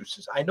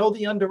excuses. I know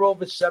the under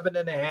over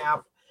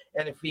 7.5.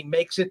 And if he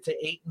makes it to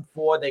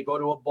 8-4, they go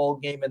to a bowl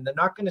game, and they're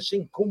not going to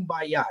sing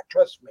Kumbaya.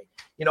 Trust me.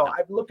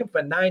 I'm looking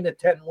for 9 to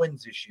 10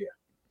 wins this year.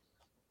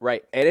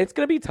 Right. And it's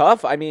going to be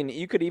tough. I mean,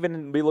 you could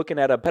even be looking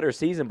at a better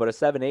season, but a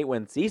 7-8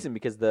 win season,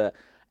 because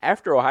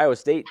after Ohio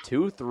State,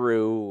 2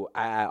 through,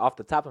 off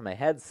the top of my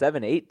head,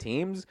 7-8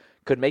 teams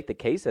could make the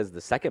case as the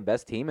second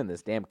best team in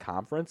this damn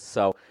conference.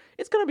 So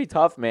it's going to be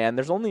tough, man.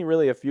 There's only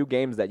really a few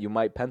games that you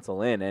might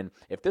pencil in. And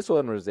if this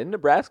one was in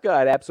Nebraska,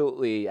 I'd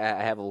absolutely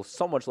have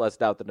so much less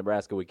doubt that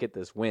Nebraska would get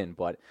this win.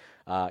 But,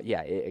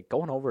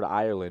 going over to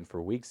Ireland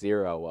for week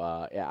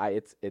 0,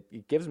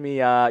 it gives me,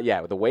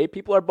 the way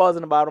people are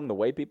buzzing about them, the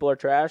way people are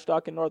trash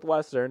talking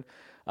Northwestern,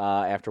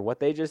 after what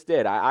they just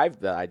did. I've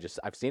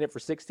seen it for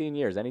 16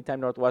 years. Anytime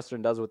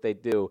Northwestern does what they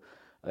do,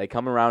 they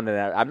come around, and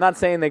I'm not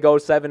saying they go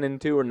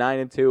 7-2 or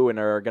 9-2 and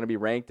are going to be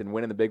ranked and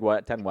winning the Big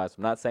Ten West.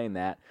 I'm not saying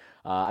that.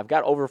 I've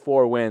got over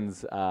 4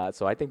 wins,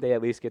 so I think they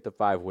at least get to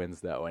 5 wins,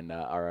 though, and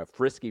are a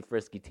frisky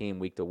team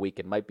week to week,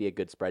 and might be a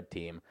good spread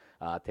team,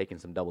 taking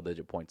some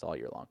double-digit points all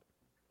year long.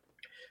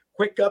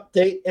 Quick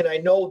update, and I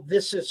know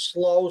this is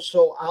slow,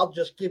 so I'll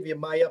just give you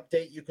my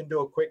update. You can do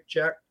a quick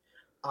check.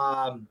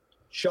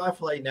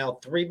 Schauffele now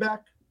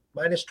 3-back,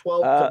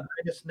 -12 to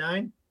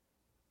 -9.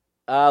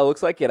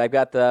 Looks like it. I've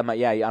got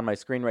on my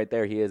screen right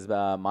there. He is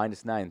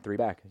 -9,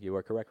 3-back. You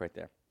are correct right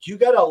there. You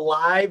got a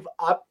live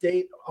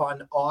update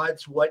on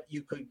odds, what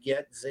you could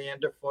get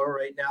Xander for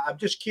right now? I'm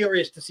just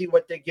curious to see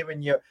what they're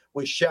giving you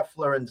with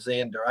Scheffler and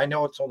Xander. I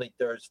know it's only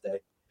Thursday.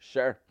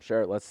 Sure.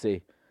 Let's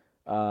see.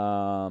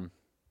 Scheffler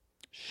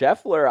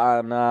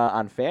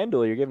on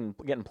FanDuel, you're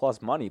getting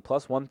plus money,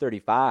 plus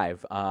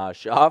 135.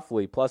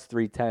 Schauffele plus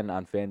 310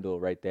 on FanDuel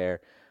right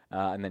there.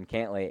 And then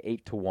Cantlay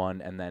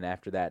 8-1, and then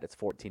after that it's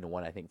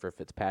 14-1, I think, for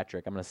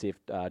Fitzpatrick. I'm going to see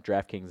if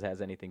DraftKings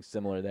has anything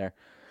similar there.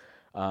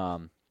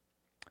 Someone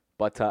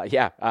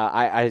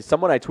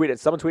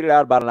tweeted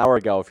out about an hour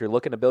ago, if you're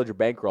looking to build your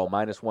bankroll,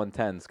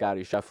 -110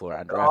 Scotty Scheffler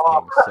on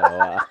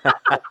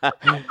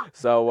DraftKings.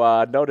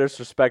 So no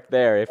disrespect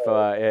there. If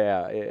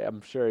I'm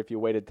sure if you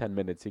waited 10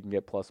 minutes, you can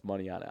get plus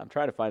money on it. I'm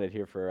trying to find it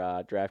here for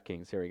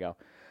DraftKings. Here we go.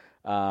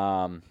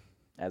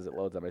 As it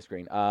loads on my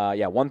screen.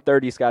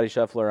 130 Scotty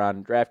Scheffler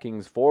on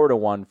DraftKings,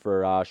 4-1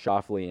 for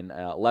Schauffele, and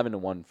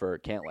 11-1 for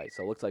Cantlay.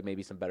 So it looks like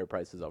maybe some better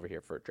prices over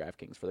here for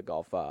DraftKings for the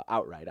golf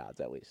outright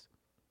odds, at least.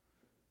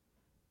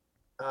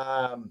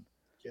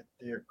 Get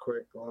there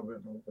quick.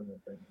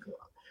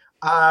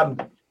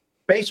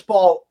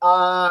 Baseball.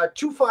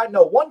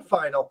 One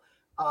final.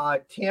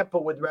 Tampa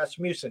with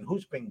Rasmussen,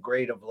 who's been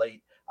great of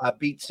late,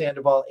 beat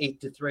Sandoval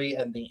 8-3,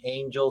 and the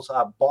Angels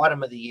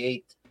bottom of the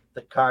 8th.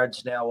 The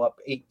Cards now up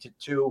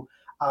 8-2.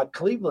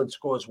 Cleveland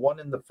scores 1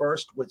 in the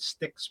first with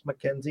Sticks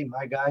McKenzie,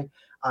 my guy.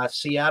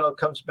 Seattle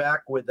comes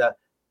back with a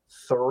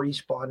 3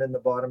 spot in the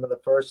bottom of the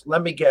first.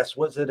 Let me guess,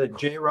 was it a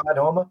J-Rod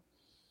homer?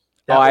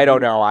 I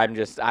don't know.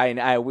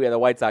 We the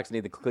White Sox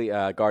need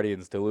the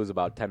Guardians to lose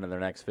about 10 of their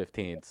next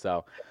 15.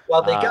 So,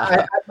 well, they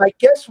got. My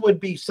guess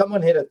would be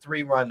someone hit a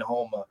 3-run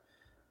homer,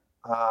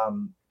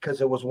 because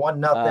it was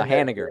 1-0.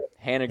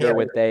 Haniger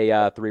with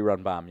a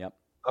 3-run bomb. Yep.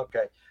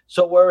 Okay,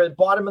 so we're at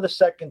bottom of the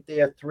second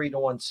there,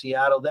 3-1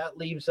 Seattle. That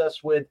leaves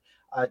us with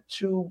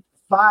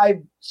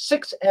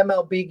 6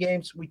 MLB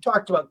games. We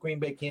talked about Green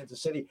Bay,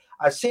 Kansas City.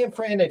 San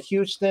Fran at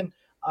Houston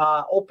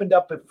opened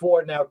up at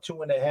 4, now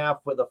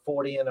 2.5 with a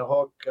 40 and a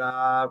hook.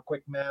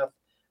 Quick math.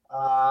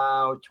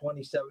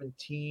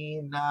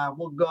 2017.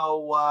 We'll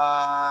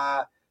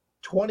go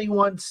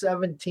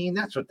 21-17.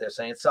 That's what they're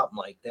saying, something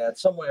like that,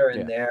 somewhere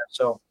in there.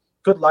 So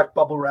good luck,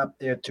 bubble wrap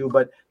there too.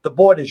 But the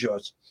board is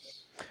yours.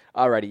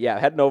 Alrighty,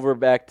 heading over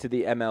back to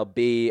the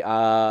MLB.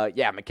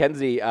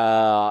 McKenzie.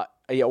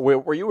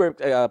 Were you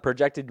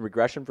projected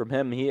regression from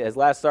him? His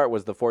last start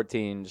was the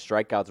 14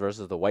 strikeouts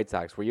versus the White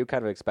Sox. Were you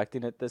kind of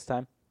expecting it this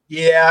time?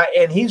 Yeah,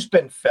 and he's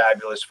been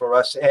fabulous for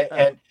us.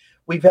 And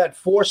we've had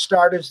 4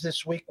 starters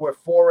this week. We're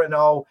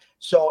 4-0.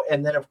 So,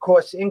 and then of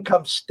course, in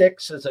comes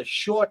Sticks as a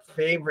short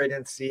favorite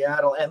in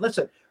Seattle. And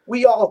listen,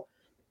 we're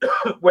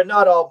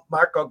not all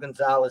Marco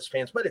Gonzalez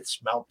fans, but it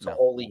smelled to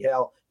holy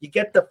hell. You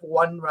get the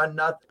one run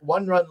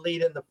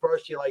lead in the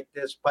first, you like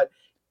this. But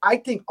I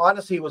think,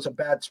 honestly, it was a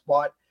bad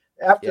spot.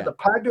 After the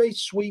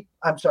Guardians sweep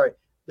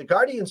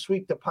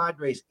the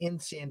Padres in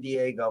San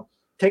Diego,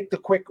 take the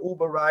quick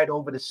Uber ride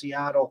over to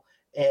Seattle,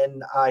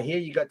 and here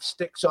you got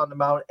Sticks on the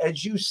mound.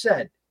 As you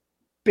said,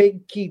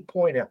 big key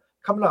pointer,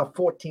 coming off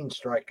 14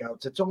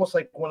 strikeouts. It's almost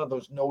like one of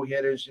those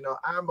no-hitters.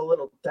 I'm a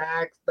little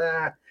taxed.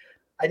 I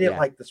didn't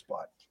like the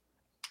spot.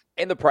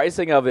 And the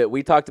pricing of it,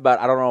 we talked about,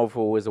 I don't know if it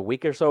was a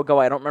week or so ago.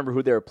 I don't remember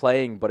who they were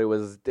playing, but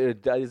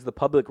does the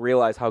public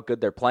realize how good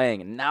they're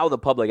playing? And now the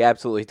public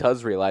absolutely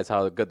does realize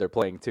how good they're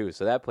playing, too.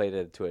 So that played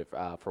into it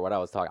for what I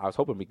was talking. I was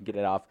hoping we can get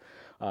it off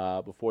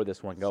before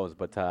this one goes,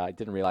 but I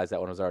didn't realize that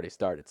one was already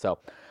started. So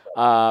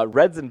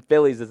Reds and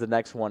Phillies is the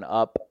next one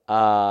up.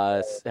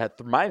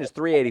 At minus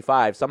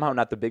 385, somehow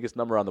not the biggest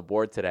number on the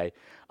board today.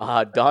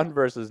 Dunn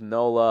versus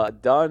Nola.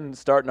 Dunn,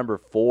 start number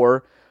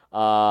 4.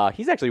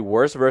 He's actually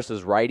worse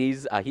versus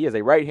righties. He is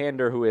a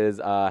right-hander who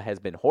has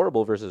been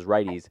horrible versus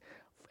righties.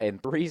 In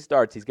 3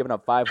 starts, he's given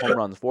up 5 home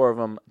runs, 4 of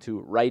them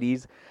to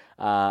righties.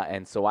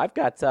 And so I've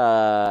got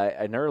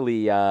an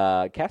early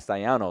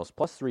Castellanos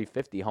plus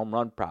 350 home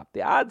run prop.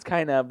 The odds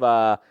kind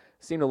of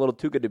seem a little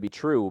too good to be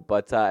true,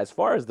 but as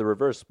far as the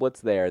reverse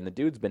splits there, and the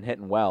dude's been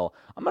hitting well,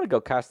 I'm going to go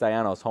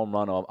Castellanos home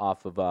run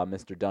off of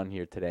Mr. Dunn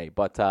here today.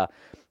 But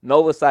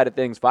Nola's side of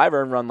things, 5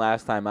 earned run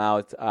last time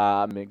out.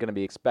 I'm going to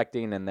be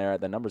expecting, and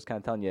the numbers kind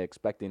of telling you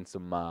expecting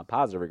some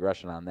positive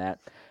regression on that.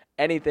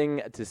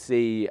 Anything to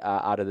see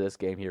out of this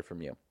game here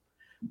from you?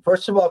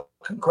 First of all,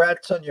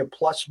 congrats on your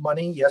plus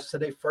money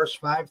yesterday. First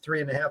 5,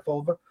 3.5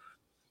 over.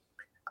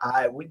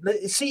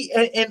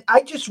 And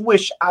I just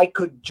wish I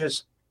could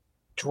just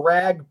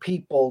drag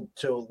people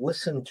to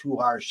listen to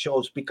our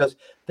shows because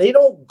they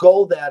don't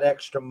go that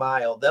extra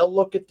mile. They'll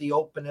look at the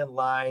opening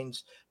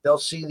lines. They'll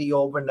see the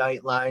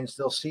overnight lines.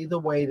 They'll see the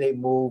way they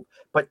move.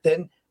 But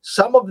then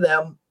some of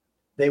them,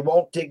 they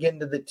won't dig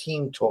into the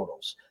team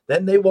totals.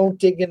 Then they won't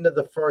dig into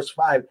the first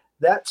 5.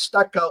 That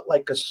stuck out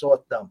like a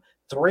sore thumb.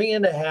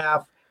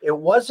 3.5. It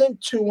wasn't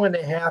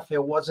 2.5.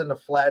 It wasn't a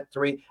flat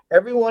 3.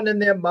 Everyone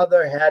and their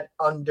mother had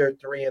under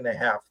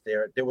 3.5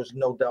 there. There was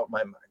no doubt in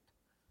my mind.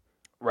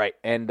 Right.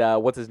 And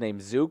what's his name?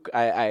 Zook.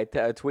 I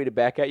tweeted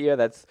back at you.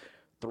 That's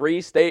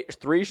 3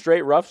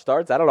 straight rough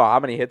starts. I don't know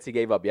how many hits he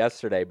gave up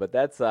yesterday, but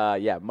that's,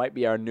 might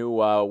be our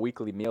new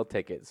weekly meal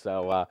ticket.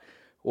 So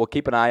we'll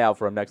keep an eye out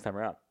for him next time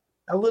around.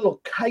 A little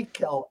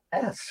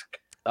Keuchel-esque.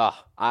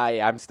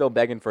 I'm still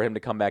begging for him to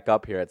come back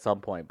up here at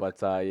some point,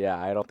 but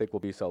I don't think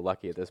we'll be so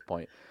lucky at this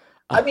point.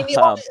 I mean,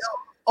 the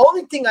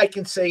only thing I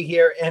can say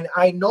here, and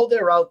I know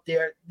they're out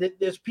there,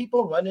 there's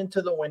people running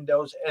to the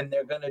windows and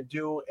they're going to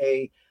do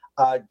a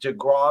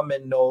DeGrom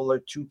and Nola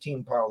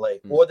 2-team parlay,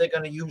 or they're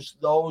going to use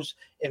those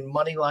in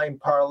money line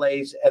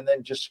parlays and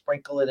then just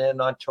sprinkle it in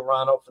on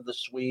Toronto for the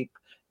sweep,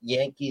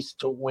 Yankees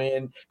to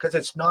win, because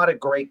it's not a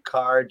great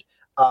card.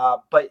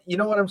 But you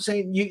know what I'm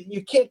saying?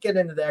 You can't get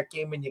into that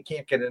game and you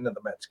can't get into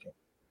the Mets game.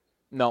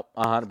 No,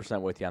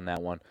 100% with you on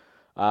that one.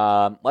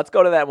 Let's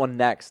go to that one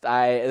next.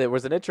 There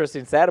was an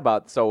interesting stat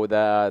about, so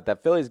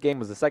that Phillies game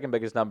was the second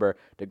biggest number.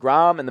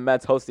 DeGrom and the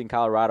Mets hosting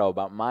Colorado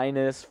about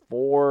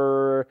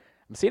 -4.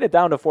 I'm seeing it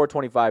down to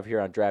 425 here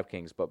on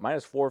DraftKings, but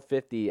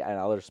 -450 at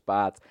other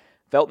spots.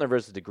 Feltner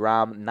versus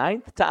DeGrom,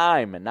 ninth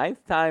time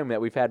that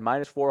we've had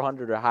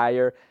 -400 or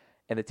higher,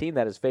 and the team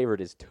that is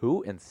favored is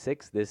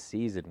 2-6 this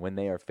season when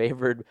they are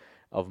favored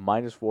of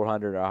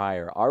 -400 or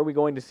higher. Are we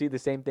going to see the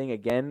same thing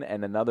again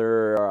and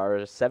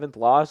another 7th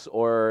loss,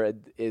 or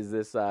is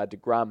this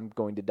DeGrom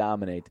going to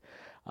dominate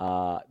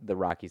the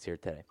Rockies here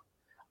today?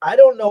 I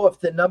don't know if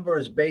the number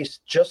is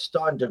based just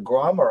on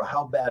DeGrom or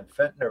how bad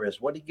Feltner is.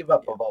 What did he give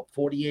up? About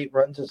 48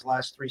 runs his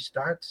last 3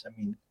 starts? I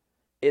mean,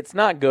 it's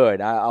not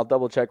good. I'll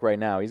double check right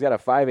now. He's got a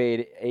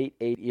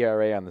 5.88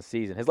 ERA on the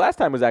season. His last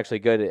time was actually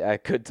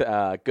good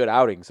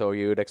outing, so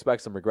you would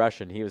expect some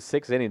regression. He was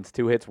 6 innings,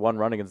 2 hits, 1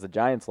 run against the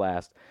Giants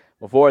last.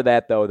 Before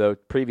that, though, the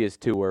previous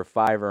 2 were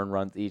 5 earned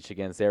runs each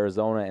against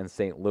Arizona and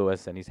St.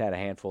 Louis, and he's had a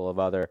handful of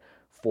other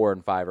 4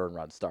 and 5 earned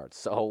run starts.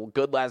 So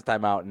good last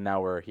time out, and now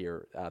we're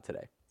here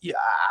today. Yeah,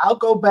 I'll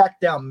go back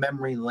down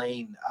memory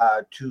lane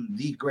to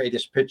the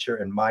greatest pitcher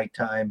in my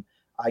time.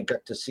 I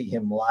got to see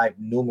him live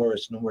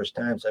numerous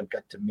times. I've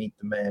got to meet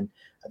the man.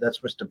 That's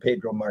Mr.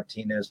 Pedro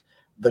Martinez,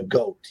 the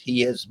GOAT.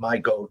 He is my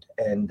GOAT.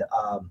 And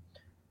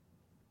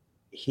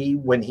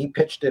when he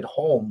pitched at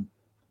home,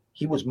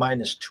 he was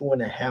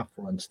 -2.5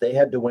 runs. They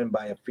had to win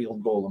by a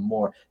field goal or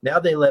more. Now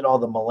they let all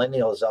the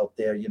millennials out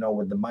there,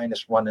 with the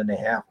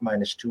 -1.5,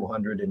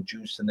 -200 and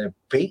juice, and they're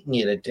baiting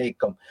you to take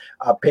them.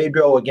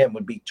 Pedro, again,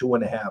 would be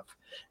 2.5.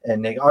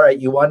 And all right,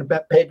 you want to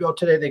bet Pedro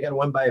today? They got to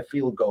win by a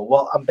field goal.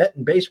 Well, I'm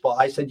betting baseball.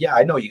 I said, yeah,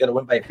 I know you got to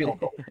win by a field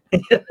goal.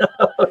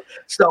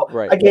 So,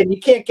 right. Again,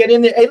 you can't get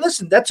in there. Hey,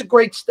 listen, that's a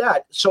great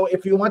stat. So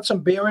if you want some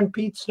beer and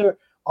pizza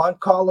on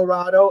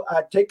Colorado,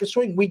 take a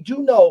swing. We do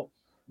know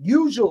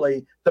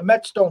usually the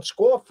Mets don't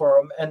score for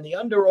them, and the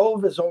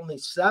under-over is only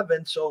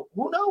 7. So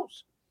who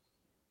knows?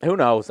 Who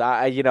knows?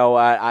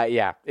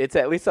 It's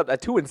at least a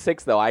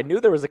 2-6 though. I knew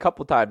there was a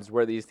couple times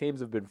where these teams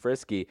have been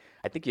frisky.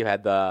 I think you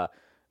had the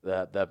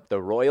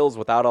Royals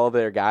without all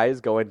their guys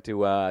going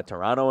to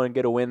Toronto and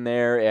get a win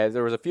there. As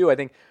there was a few, I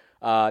think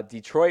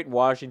Detroit,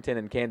 Washington,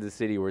 and Kansas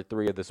City were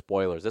 3 of the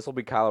spoilers. This will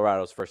be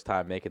Colorado's first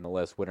time making the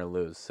list, win or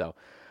lose. So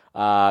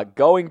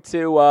going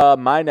to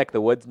my neck of the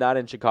woods, not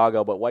in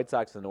Chicago, but White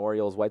Sox and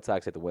Orioles. White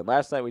Sox had the win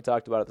last night. We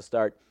talked about at the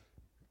start.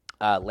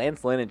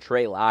 Lance Lynn and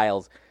Trey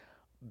Lyles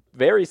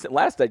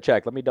last I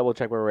checked, let me double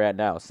check where we're at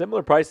now.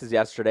 Similar prices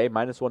yesterday,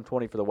 minus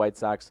 120 for the White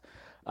Sox.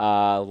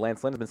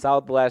 Lance Lynn's been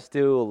solid the last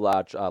two.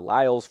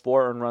 Lyles,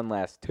 4 earned run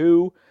last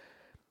two.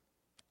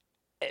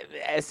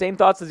 Same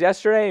thoughts as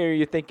yesterday, or are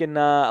you thinking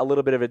a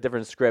little bit of a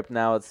different script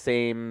now? It's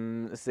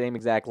same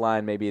exact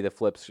line. Maybe the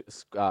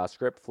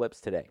script flips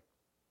today.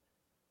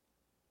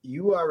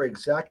 You are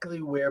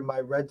exactly where my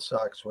Red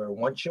Sox were.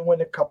 Once you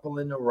win a couple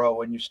in a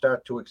row and you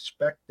start to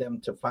expect them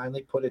to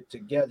finally put it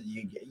together,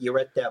 you're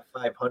at that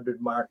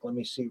 500 mark. Let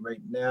me see right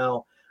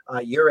now.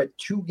 You're at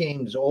 2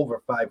 games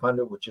over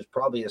 500, which is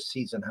probably a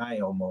season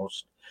high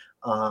almost.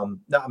 No,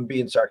 I'm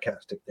being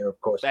sarcastic there,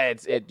 of course.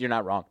 You're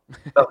not wrong.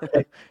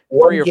 Okay.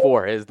 3 or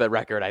 4 is the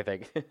record, I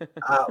think.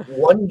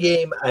 1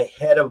 game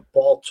ahead of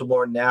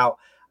Baltimore now.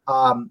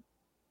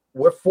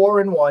 We're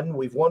 4-1.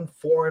 We've won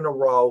 4 in a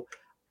row.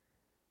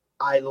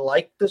 I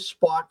like the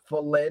spot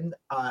for Lynn.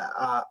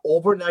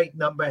 Overnight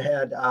number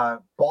had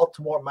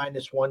Baltimore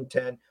minus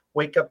 110.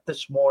 Wake up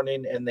this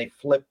morning and they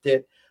flipped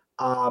it.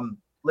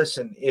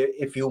 Listen,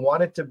 if you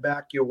wanted to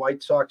back your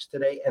White Sox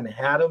today and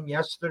had them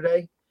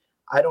yesterday,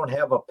 I don't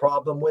have a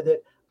problem with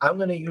it. I'm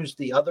going to use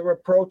the other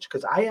approach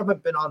because I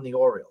haven't been on the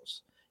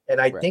Orioles.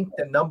 And I think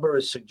the number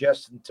is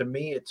suggesting to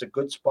me it's a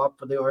good spot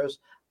for the Orioles.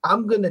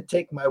 I'm going to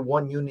take my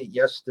 1 unit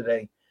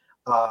yesterday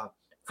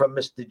from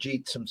Mr.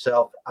 Jeets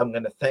himself. I'm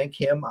going to thank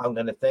him. I'm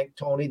going to thank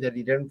Tony that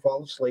he didn't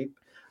fall asleep.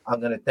 I'm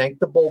going to thank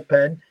the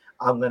bullpen.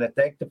 I'm going to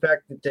thank the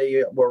fact that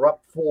they were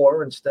up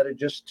 4 instead of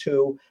just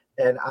 2.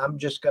 And I'm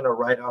just going to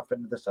ride off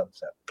into the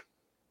sunset.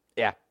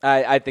 Yeah,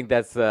 I think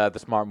that's the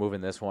smart move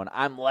in this one.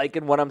 I'm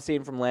liking what I'm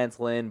seeing from Lance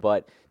Lynn,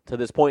 but to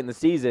this point in the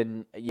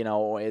season,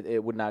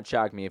 it would not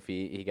shock me if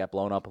he got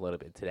blown up a little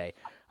bit today.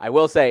 I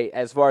will say,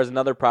 as far as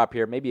another prop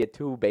here, maybe a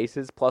 2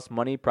 bases plus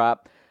money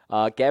prop.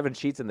 Gavin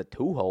Sheets in the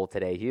 2-hole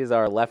today. He is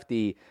our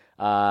lefty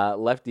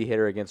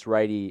hitter against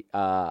righty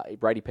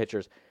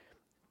pitchers.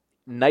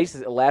 Nice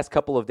last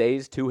couple of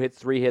days, 2 hits,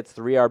 3 hits,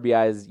 3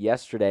 RBIs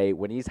yesterday.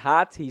 When he's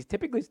hot, he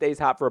typically stays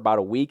hot for about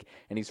a week,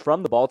 and he's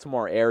from the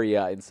Baltimore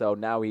area, and so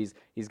now he's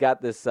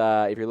got this.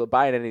 If you're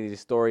buying any of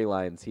these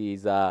storylines,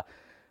 he's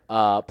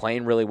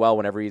playing really well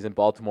whenever he's in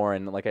Baltimore.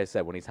 And like I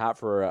said, when he's hot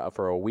for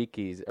a week,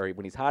 he's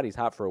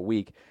hot for a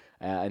week.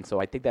 And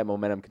so I think that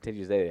momentum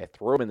continues today. I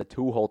threw him in the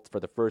 2-hole for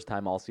the first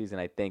time all season,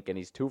 I think, and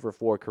he's 2 for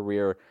 4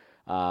 career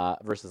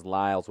versus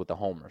Lyles with the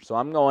homer. So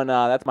I'm going.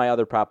 That's my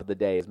other prop of the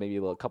day is maybe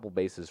a couple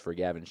bases for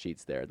Gavin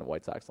Sheets there in the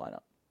White Sox lineup.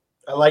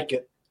 I like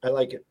it.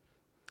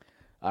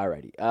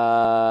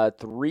 Alrighty.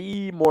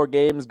 3 more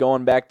games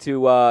going back to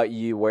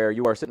where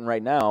you are sitting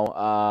right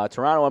now.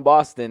 Toronto and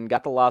Boston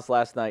got the loss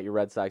last night. Your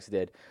Red Sox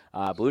did.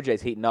 Blue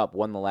Jays heating up,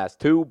 won the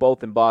last 2,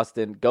 both in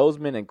Boston.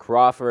 Gozman and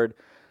Crawford.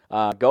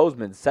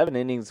 Gozman, 7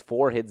 innings,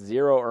 4 hits,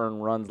 0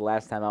 earned runs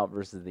last time out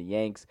versus the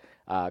Yanks.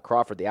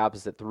 Crawford, the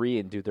opposite,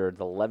 3 2/3,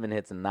 11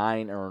 hits and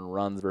 9 earned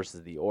runs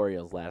versus the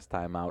Orioles last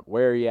time out.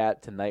 Where are you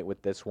at tonight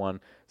with this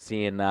one?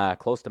 Seeing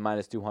close to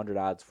minus 200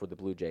 odds for the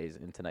Blue Jays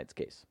in tonight's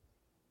case.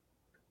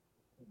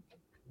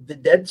 The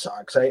Dead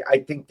Sox, I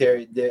think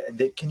they're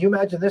can you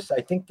imagine this?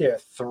 I think they're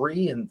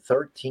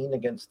 3-13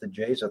 against the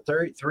Jays, or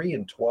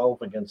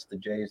 3-12 against the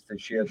Jays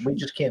this year. We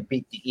just can't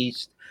beat the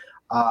East.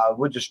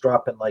 We're just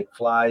dropping like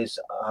flies.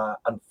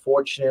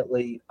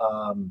 Unfortunately,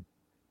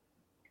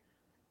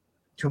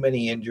 too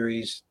many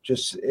injuries.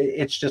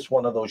 It's just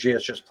one of those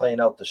years, just playing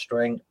out the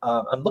string.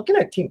 I'm looking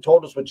at team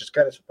totals, which is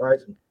kind of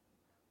surprising.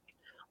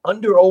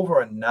 Under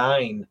over a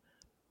 9.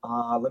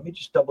 Let me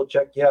just double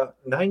check. Yeah,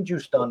 9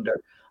 juiced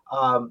under.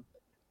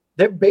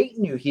 They're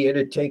baiting you here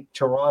to take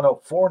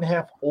Toronto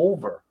 4.5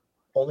 over,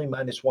 only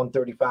minus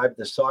 135.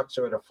 The Sox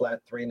are at a flat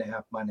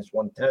 3.5 minus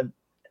 110.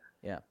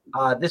 Yeah.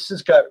 This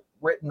has got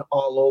written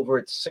all over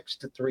it.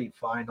 6-3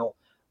 final.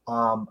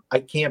 I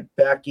can't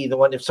back either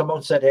one. If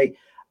someone said, hey,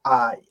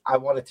 I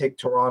want to take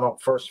Toronto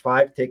first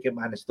 5, take it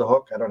minus the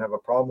hook, I don't have a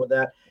problem with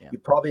that. Yeah. You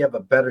probably have a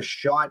better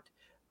shot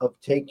of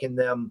taking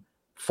them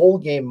full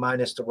game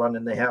minus the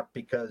 1.5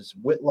 because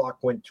Whitlock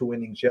went 2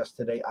 innings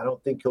yesterday. I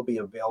don't think he'll be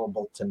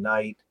available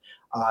tonight.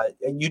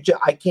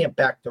 I can't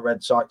back the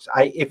Red Sox.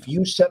 If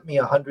you sent me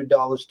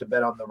 $100 to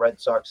bet on the Red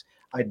Sox,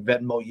 I'd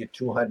Venmo you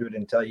 $200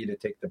 and tell you to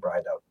take the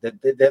bride out. They're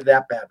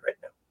that bad right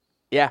now.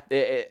 Yeah,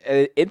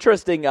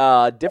 interesting.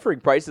 Differing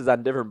prices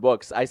on different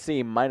books. I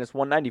see minus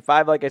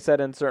 195, like I said,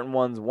 in certain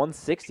ones.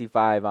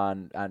 165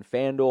 on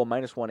FanDuel,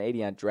 minus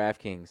 180 on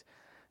DraftKings.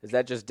 Is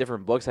that just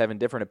different books having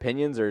different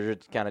opinions, or is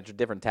it kind of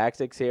different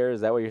tactics here?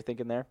 Is that what you're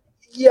thinking there?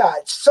 Yeah,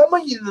 some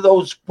of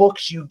those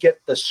books you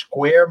get the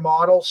square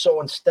model.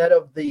 So instead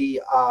of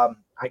the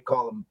I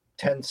call them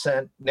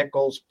 10-cent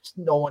nickels,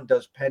 no one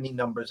does penny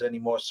numbers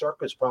anymore.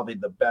 Circa's probably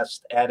the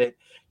best at it.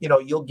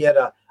 You'll get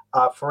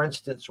for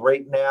instance,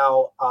 right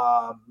now,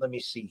 let me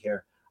see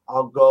here.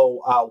 I'll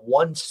go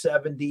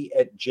 170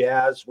 at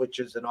Jazz, which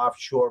is an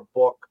offshore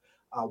book,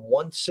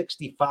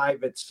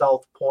 165 at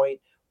South Point,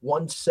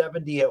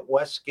 170 at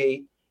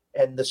Westgate,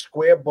 and the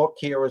square book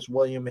here is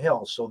William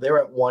Hill. So they're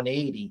at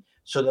 180.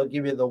 So they'll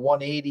give you the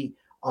 180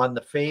 on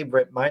the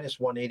favorite, minus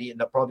 180, and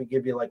they'll probably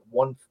give you like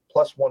 1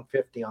 plus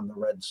 150 on the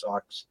Red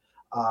Sox.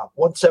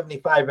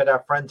 175 at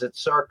our friends at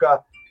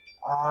Circa.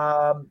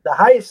 The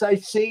highest I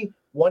see,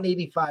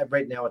 185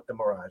 right now at the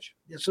Mirage.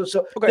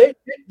 So Okay.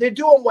 they're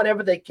doing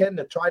whatever they can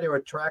to try to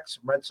attract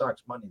some Red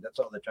Sox money. That's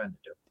all they're trying to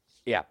do.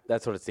 Yeah,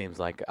 that's what it seems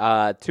like.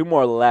 Two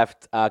more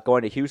left.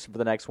 Going to Houston for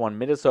the next one.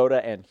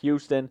 Minnesota and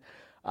Houston.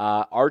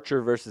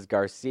 Archer versus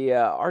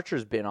Garcia.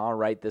 Archer's been all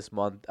right this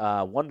month.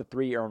 1 to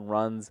 3 earned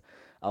runs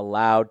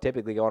allowed,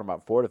 typically going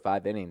about 4 to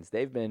 5 innings.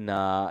 They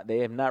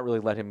have not really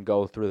let him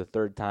go through the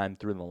third time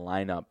through the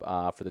lineup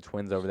for the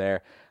Twins over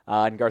there.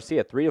 And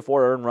Garcia, 3 to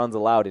 4 earned runs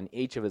allowed in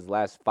each of his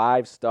last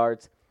 5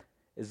 starts.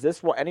 Is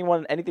this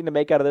one anything to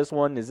make out of this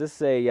one? Is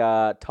this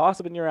a toss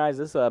up in your eyes?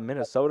 Is this a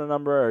Minnesota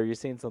number, or are you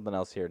seeing something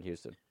else here in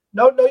Houston?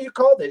 No, you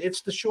called it.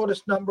 It's the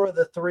shortest number of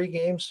the 3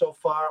 games so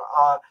far.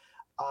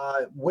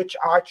 Which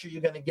Archer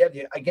you're going to get?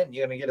 You're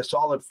going to get a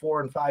solid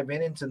 4 and 5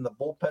 innings, and the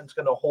bullpen's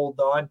going to hold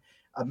on.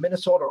 A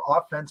Minnesota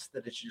offense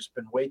that has just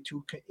been way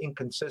too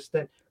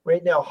inconsistent.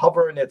 Right now,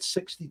 hovering at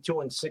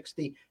 62 and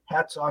 60.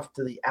 Hats off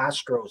to the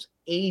Astros.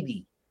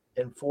 80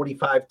 and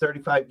 45,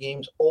 35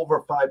 games,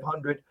 over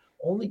 500.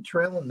 Only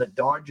trailing the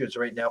Dodgers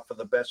right now for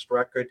the best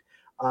record.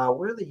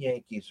 Where are the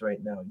Yankees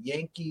right now?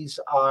 Yankees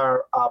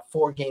are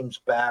 4 games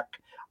back.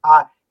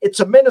 It's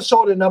a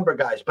Minnesota number,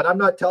 guys, but I'm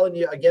not telling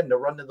you, again, to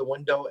run to the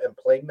window and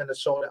play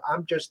Minnesota.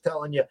 I'm just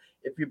telling you,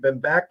 if you've been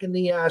back in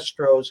the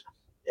Astros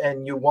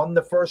and you won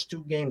the first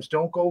 2 games,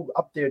 don't go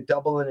up there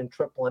doubling and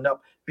tripling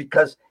up,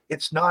 because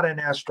it's not an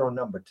Astro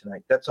number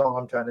tonight. That's all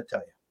I'm trying to tell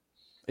you.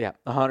 Yeah,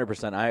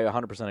 100%. I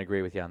 100%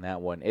 agree with you on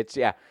that one. It's,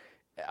 yeah,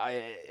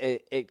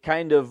 it's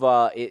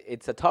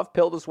a tough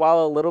pill to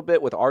swallow a little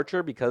bit with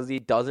Archer because he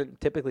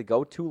doesn't typically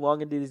go too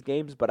long into these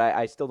games, but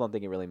I still don't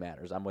think it really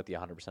matters. I'm with you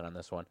 100% on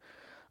this one.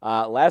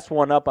 Last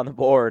one up on the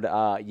board,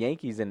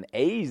 Yankees and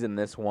A's in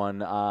this one.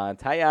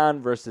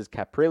 Taillon versus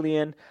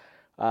Caprillion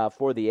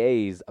for the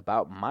A's,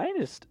 about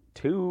minus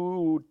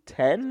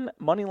 210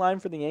 money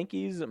line for the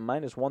Yankees,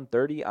 minus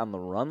 130 on the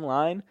run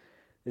line.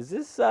 Is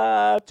this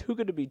too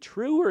good to be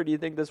true, or do you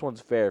think this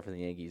one's fair for the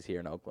Yankees here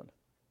in Oakland?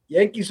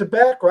 Yankees are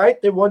back,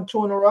 right? They won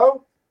 2 in a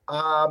row.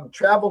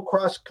 Travel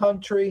cross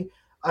country.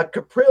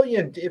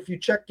 Caprillion, if you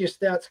check your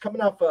stats,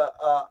 coming off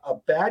a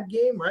bad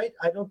game, right?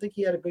 I don't think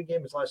he had a good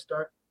game his last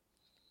start.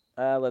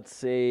 Let's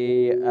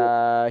see.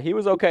 He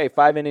was okay.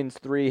 5 innings,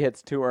 3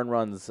 hits, 2 earned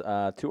runs. 2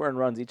 earned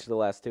runs each of the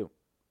last 2.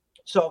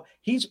 So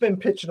he's been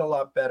pitching a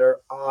lot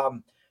better.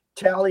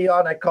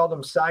 Taillon, I called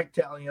him Cy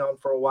Taillon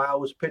for a while,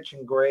 was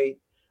pitching great.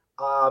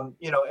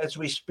 As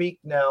we speak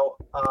now,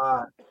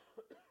 right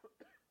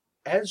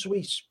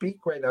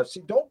now,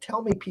 see, don't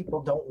tell me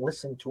people don't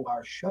listen to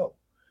our show.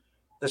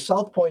 The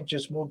South Point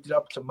just moved it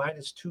up to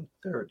minus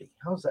 230.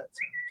 How's that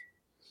sound?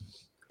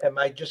 And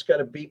I just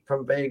got a beat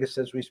from Vegas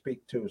as we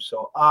speak too.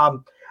 So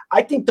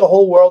I think the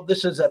whole world,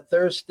 this is a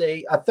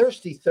thirsty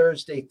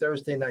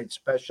Thursday night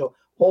special.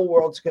 Whole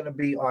world's going to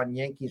be on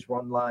Yankees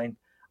run line.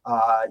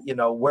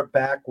 We're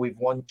back. We've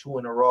won 2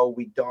 in a row.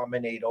 We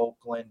dominate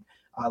Oakland.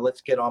 Let's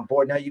get on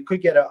board. Now, you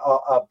could get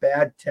a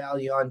bad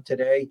tally on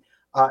today.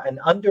 An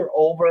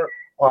under-over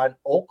on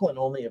Oakland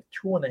only of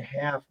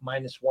 2.5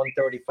 minus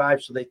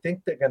 135. So they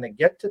think they're going to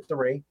get to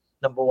 3.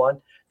 Number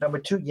one. Number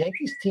 2,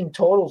 Yankees team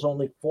totals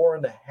only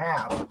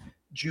 4.5,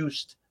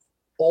 juiced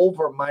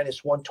over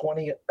minus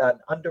 120,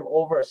 under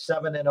over a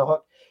 7 and a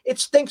hook. It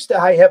stinks to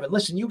high heaven.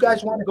 Listen, you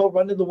guys want to go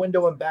run to the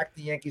window and back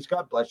the Yankees.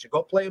 God bless you.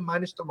 Go play a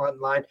minus the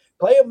run line.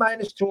 Play a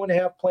minus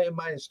 2.5. Play a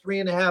minus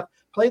 3.5.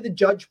 Play the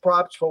judge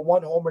props for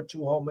 1 homer,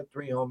 2 homer,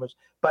 3 homers.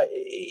 But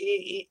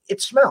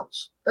it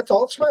smells. That's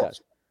all it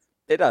smells.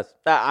 It does.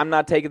 I'm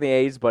not taking the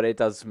A's, but it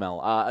does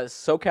smell.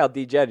 SoCal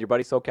DGen, your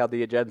buddy SoCal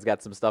DGen's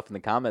got some stuff in the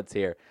comments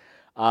here.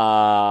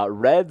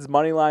 Reds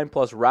money line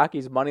plus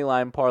Rockies money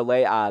line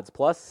parlay odds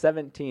plus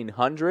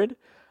 1,700.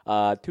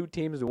 2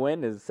 teams to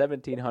win is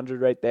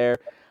 1,700 right there.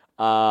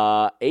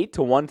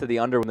 8-1 to the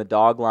under when the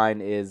dog line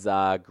is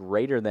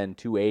greater than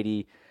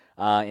 280.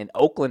 In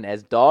Oakland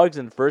as dogs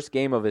in first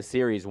game of a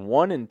series,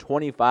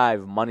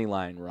 1-25 money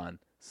line run.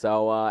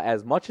 So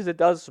as much as it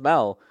does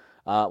smell,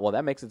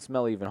 that makes it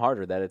smell even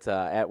harder that it's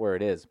at where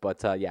it is.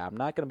 But I'm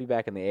not going to be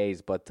back in the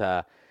A's, but.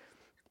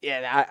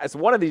 It's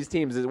one of these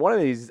teams is one of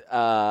these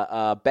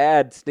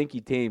bad, stinky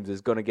teams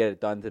is going to get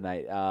it done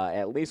tonight.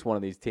 At least one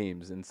of these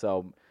teams, and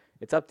so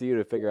it's up to you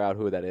to figure out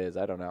who that is.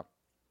 I don't know.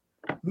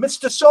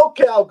 Mr.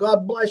 SoCal,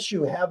 God bless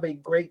you. Have a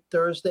great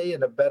Thursday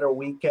and a better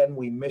weekend.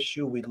 We miss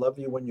you. We love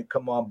you when you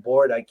come on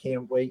board. I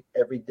can't wait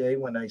every day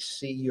when I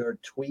see your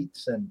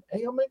tweets. And,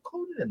 hey, I'm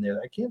included in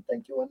there. I can't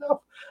thank you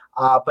enough.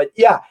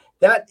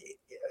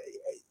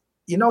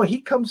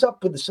 He comes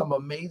up with some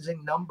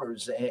amazing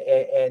numbers.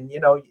 And,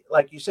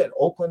 like you said,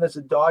 Oakland is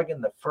a dog in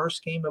the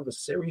first game of a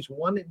series,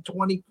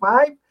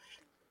 1-25.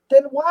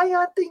 Then why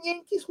aren't the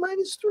Yankees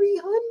minus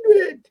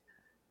 300?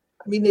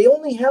 I mean, they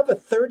only have a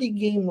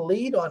 30-game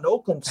lead on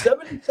Oakland,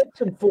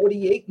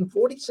 76-48 and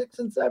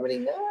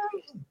 46-79.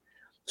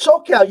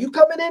 SoCal, you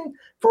coming in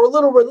for a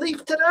little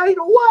relief tonight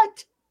or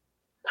what?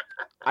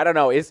 I don't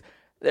know.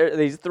 There are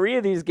these three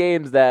of these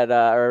games that,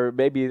 or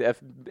maybe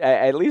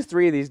at least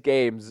three of these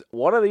games,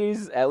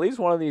 at least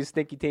one of these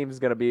stinky teams is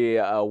going to be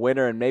a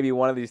winner, and maybe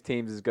one of these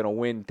teams is going to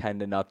win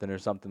 10-0 or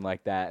something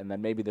like that, and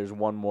then maybe there's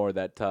one more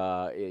that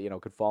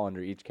could fall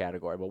under each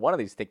category. But one of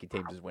these stinky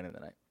teams is winning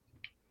tonight.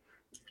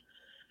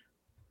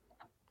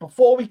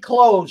 Before we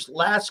close,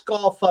 last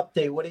golf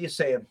update. What are you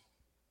saying?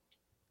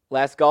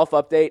 Last golf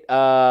update,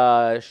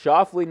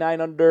 Schauffele 9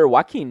 under.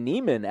 Joaquin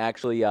Niemann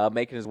actually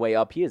making his way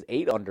up. He is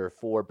 8 under,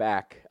 4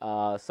 back.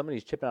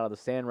 Somebody's chipping out of the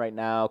sand right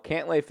now.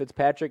 Cantlay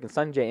Fitzpatrick and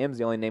Sungjae Im's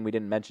the only name we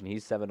didn't mention.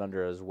 He's 7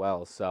 under as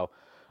well. So,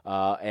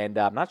 and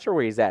I'm not sure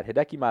where he's at.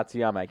 Hideki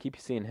Matsuyama. I keep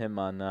seeing him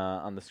on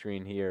the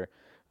screen here.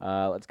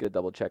 Let's get a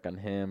double check on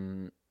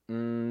him.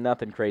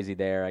 Nothing crazy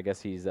there. I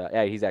guess he's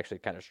actually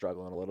kind of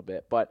struggling a little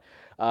bit. But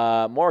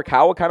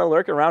Morikawa kind of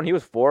lurking around. He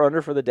was 4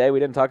 under for the day. We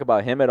didn't talk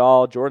about him at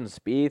all. Jordan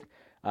Spieth.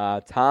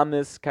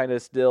 Thomas kind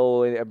of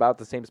still about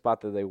the same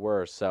spot that they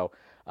were. So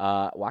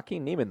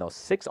Joaquin Niemann though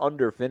 6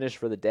 under finish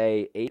for the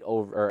day, 8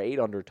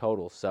 under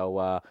total. So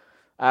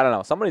I don't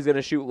know. Somebody's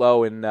gonna shoot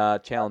low and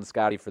challenge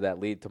Scotty for that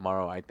lead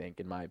tomorrow. I think,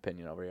 in my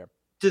opinion, over here.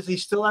 Does he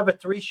still have a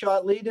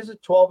 3-shot lead? Is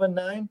it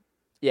 12-9?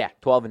 Yeah,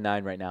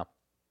 12-9 right now.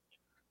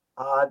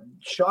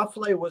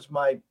 Schauffele was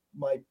my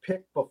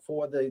pick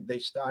before they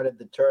started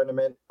the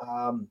tournament.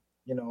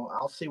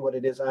 I'll see what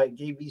it is. I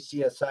gave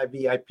ECSI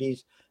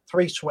VIPs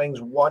 3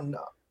 swings, 1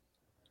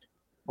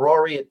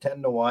 Rory at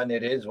 10-1.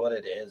 It is what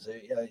it is.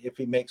 If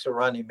he makes a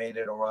run, he made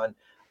it a run.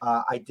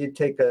 I did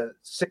take a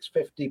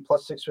 650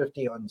 plus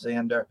 650 on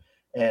Xander,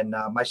 and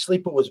my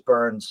sleeper was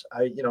Burns.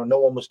 No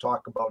one was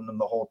talking about him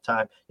the whole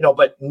time.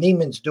 But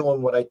Niemann's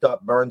doing what I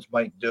thought Burns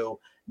might do.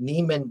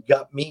 Niemann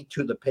got me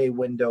to the pay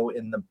window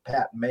in the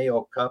Pat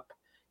Mayo Cup,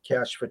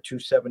 cash for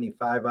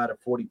 $275 out of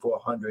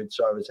 4,400.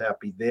 So I was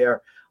happy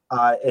there.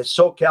 As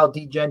SoCal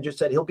DGen just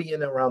said, he'll be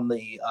in around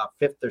the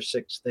 5th or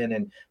 6th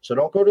inning. So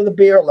don't go to the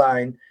beer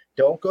line.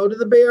 Don't go to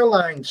the beer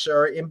line,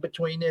 sir, in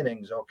between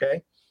innings,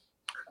 okay?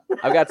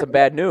 I've got some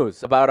bad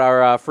news about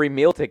our free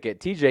meal ticket.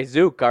 TJ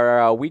Zook,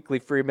 our weekly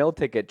free meal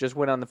ticket, just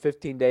went on the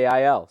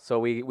 15-day IL. So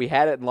we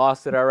had it and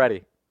lost it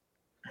already.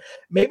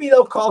 Maybe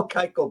they'll call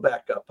Keuchel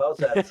back up. How's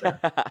that sound?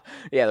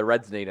 Yeah, the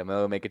Reds need him.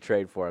 They'll make a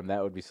trade for him.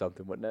 That would be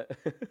something, wouldn't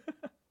it?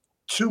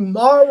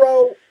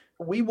 Tomorrow,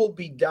 we will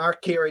be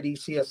dark here at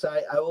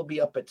ECSI. I will be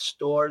up at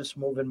Stores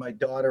moving my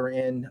daughter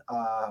in.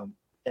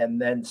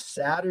 And then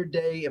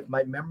Saturday, if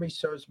my memory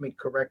serves me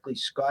correctly,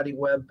 Scotty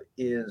Webb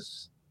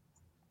is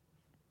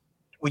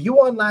 – were you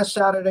on last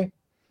Saturday?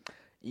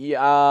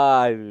 Yeah,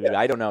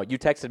 I don't know. You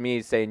texted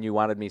me saying you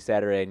wanted me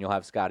Saturday and you'll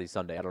have Scotty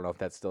Sunday. I don't know if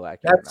that's still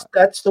accurate or not.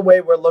 That's the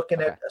way we're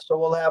looking at it. So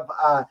we'll have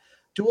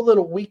do a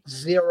little week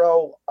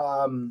 0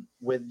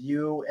 with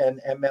you and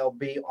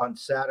MLB on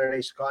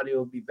Saturday. Scotty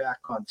will be back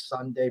on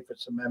Sunday for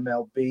some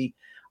MLB.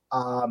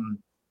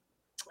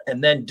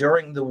 And then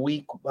during the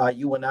week,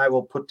 you and I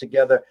will put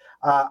together.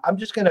 I'm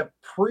just going to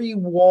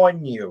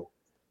pre-warn you,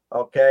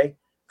 okay?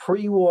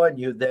 Pre-warn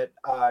you that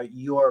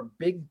your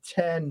Big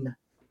Ten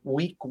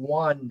Week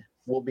 1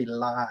 will be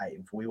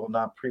live. We will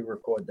not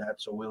pre-record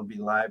that, so we'll be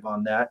live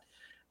on that.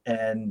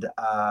 And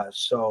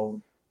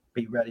so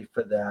be ready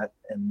for that.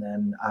 And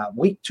then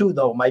week 2,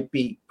 though, might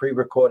be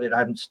pre-recorded.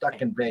 I'm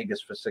stuck in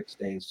Vegas for 6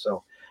 days,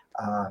 so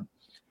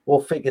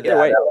we'll figure that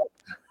out.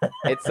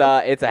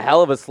 It's a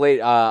hell of a slate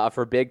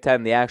for Big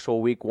Ten, the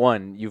actual week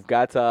 1. You've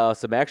got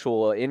some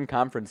actual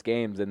in-conference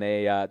games, and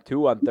they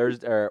 2 on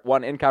Thursday, or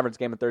 1 in-conference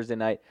game on Thursday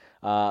night,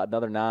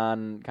 another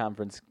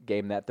non-conference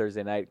game that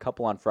Thursday night, a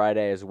couple on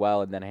Friday as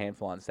well, and then a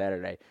handful on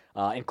Saturday,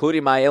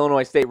 including my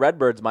Illinois State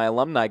Redbirds, my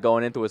alumni,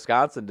 going into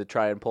Wisconsin to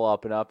try and pull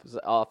off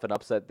an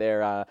upset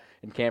there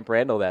in Camp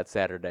Randall that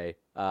Saturday.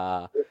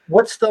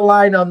 What's the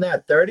line on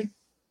that, 30?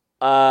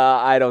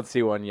 I don't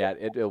see one yet.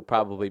 It'll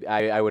probably,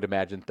 I would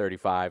imagine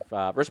 35.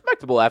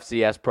 Respectable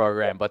FCS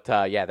program, but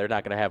yeah, they're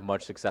not going to have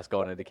much success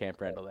going into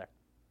Camp Randall there.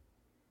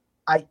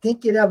 I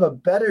think you'd have a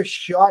better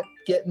shot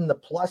getting the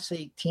plus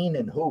 18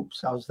 in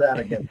hoops. How's that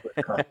against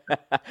Wisconsin?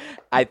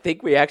 I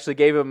think we actually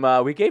gave him,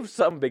 we gave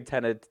some Big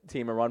Ten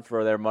team a run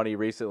for their money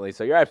recently.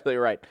 So you're absolutely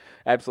right.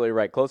 Absolutely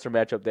right. Closer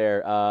matchup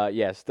there.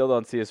 Yeah, still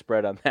don't see a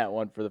spread on that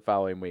one for the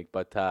following week,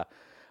 but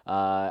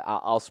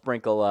I'll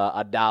sprinkle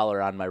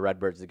 $1 on my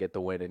Redbirds to get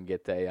the win and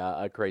get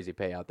a crazy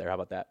payout there. How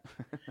about that?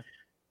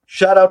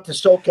 Shout out to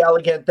SoCal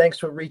again. Thanks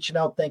for reaching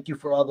out. Thank you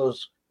for all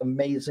those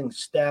amazing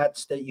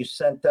stats that you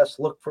sent us.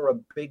 Look for a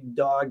big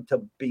dog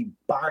to be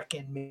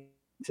barking me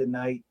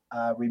tonight.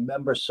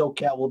 Remember,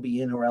 SoCal will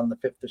be in around the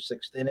 5th or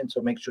 6th inning,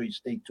 so make sure you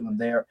stay tuned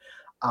there.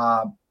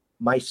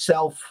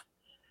 Myself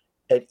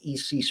at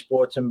EC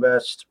Sports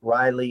Invest,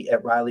 Riley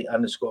at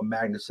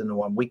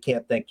Riley_Magnuson1. We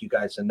can't thank you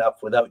guys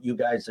enough. Without you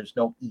guys, there's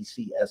no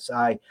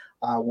ECSI.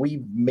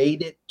 We've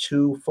made it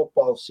to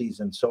football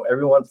season. So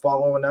everyone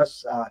following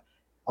us,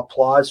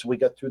 applause. We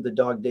got through the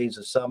dog days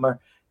of summer,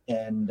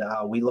 and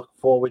we look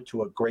forward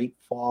to a great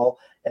fall.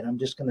 And I'm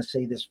just going to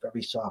say this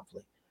very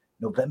softly.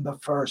 November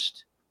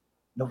 1st,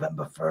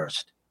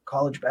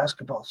 college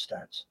basketball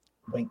starts.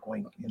 Wink,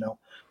 wink, you know.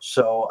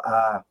 So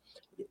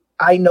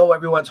I know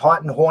everyone's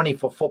hot and horny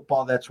for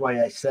football. That's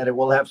why I said it.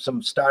 We'll have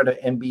some starter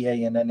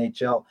NBA and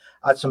NHL.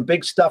 Some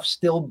big stuff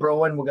still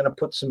brewing. We're going to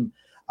put some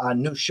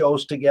new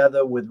shows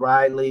together with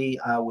Riley,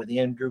 with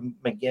Andrew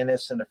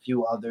McGinnis, and a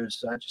few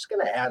others. Just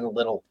going to add a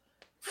little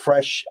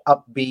fresh,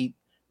 upbeat,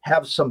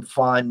 have some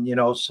fun,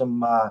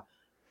 some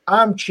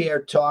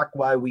armchair talk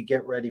while we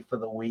get ready for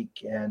the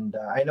week. And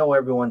I know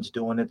everyone's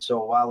doing it.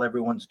 So while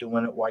everyone's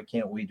doing it, why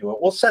can't we do it?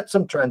 We'll set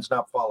some trends,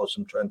 not follow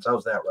some trends.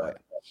 How's that, Riley?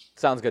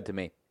 Sounds good to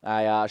me.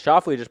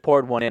 Shoffley just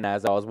poured one in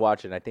as I was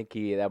watching. I think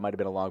that might have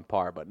been a long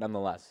par, but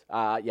nonetheless,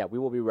 we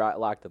will be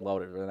locked and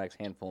loaded for the next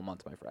handful of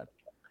months, my friend.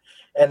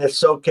 And if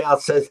SoCal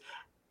says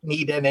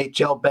need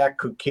NHL back,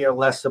 could care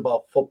less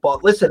about football.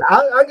 Listen,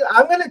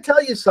 I'm going to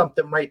tell you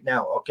something right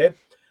now, okay?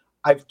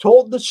 I've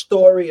told the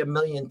story a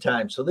million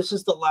times, so this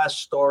is the last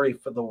story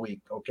for the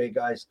week, okay,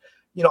 guys?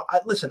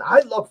 I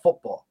love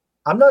football.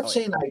 I'm not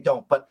saying I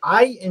don't, but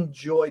I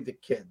enjoy the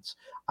kids.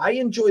 I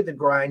enjoy the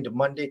grind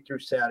Monday through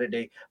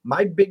Saturday.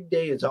 My big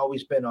day has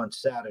always been on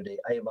Saturday.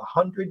 I have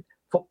 100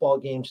 football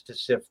games to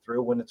sift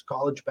through. When it's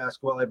college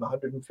basketball, I have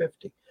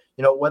 150.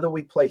 Whether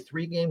we play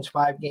 3 games,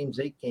 5 games,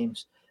 8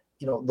 games,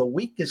 the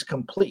week is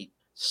complete.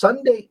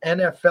 Sunday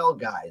NFL,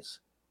 guys,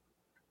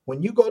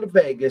 when you go to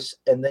Vegas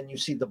and then you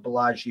see the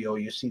Bellagio,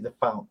 you see the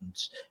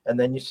fountains, and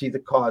then you see the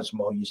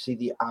Cosmo, you see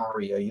the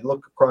Aria, you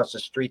look across the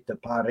street to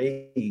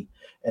Paris,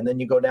 and then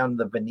you go down to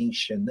the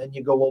Venetian, then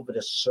you go over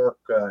to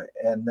Circa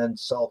and then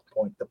South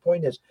Point. The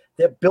point is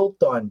they're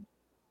built on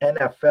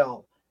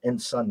NFL and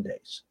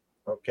Sundays,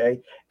 okay?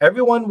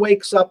 Everyone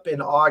wakes up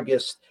in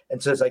August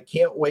and says, I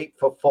can't wait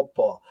for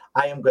football.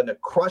 I am going to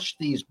crush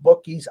these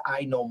bookies.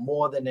 I know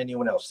more than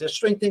anyone else. There's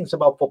 3 things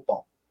about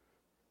football.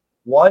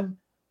 1,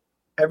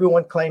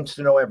 everyone claims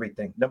to know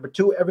everything. Number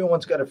 2,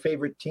 everyone's got a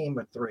favorite team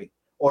or 3,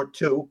 or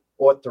 2,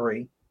 or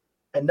 3.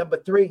 And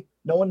number 3,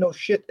 no one knows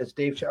shit, as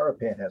Dave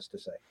Sharapan has to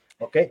say.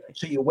 Okay?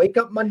 So you wake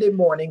up Monday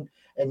morning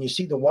and you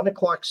see the 1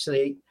 o'clock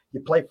slate, you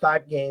play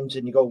 5 games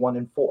and you go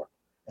 1-4.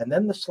 And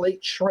then the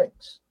slate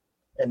shrinks.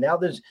 And now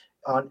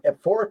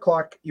at 4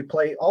 o'clock, you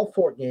play all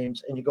 4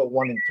 games and you go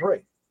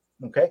 1-3.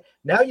 Okay?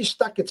 Now you're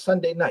stuck at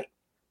Sunday night.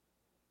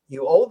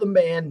 You owe the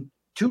man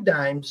 2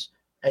 dimes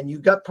and you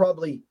got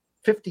probably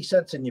 50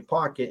 cents in your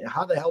pocket.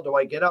 How the hell do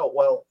I get out?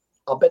 Well,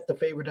 I'll bet the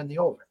favorite in the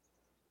over.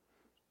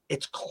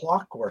 It's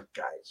clockwork,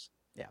 guys.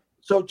 Yeah.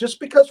 So just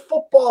because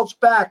football's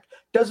back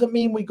doesn't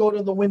mean we go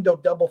to the window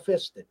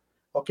double-fisted,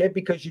 okay?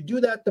 Because you do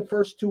that the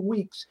first 2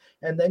 weeks,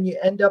 and then you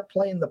end up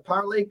playing the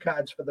parlay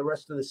cards for the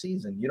rest of the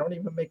season. You don't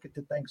even make it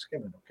to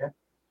Thanksgiving, okay?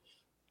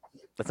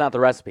 That's not the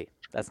recipe.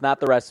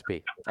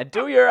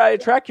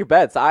 And track your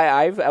bets.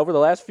 I've over the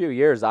last few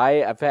years,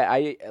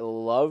 I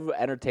love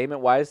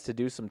entertainment-wise to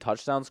do some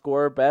touchdown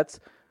scorer bets.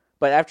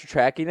 But after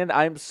tracking it,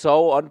 I'm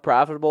so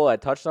unprofitable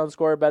at touchdown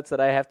scorer bets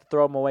that I have to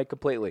throw them away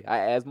completely.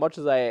 As much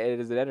as it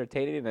is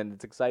entertaining and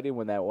it's exciting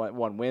when that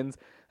one wins,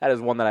 that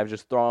is one that I've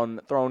just thrown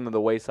to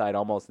the wayside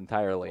almost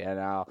entirely. And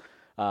I'll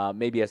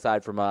maybe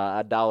aside from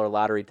a dollar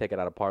lottery ticket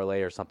on a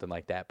parlay or something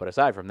like that. But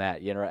aside from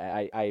that,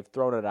 I've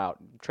thrown it out.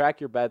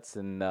 Track your bets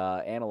and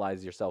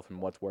analyze yourself and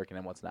what's working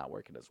and what's not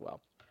working as well.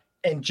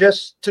 And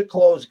just to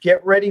close,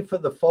 get ready for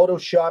the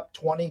Photoshop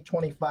 20,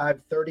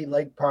 25,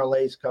 30-leg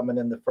parlays coming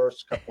in the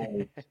first couple of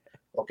weeks.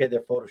 Okay,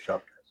 they're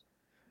Photoshop.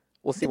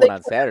 We'll see one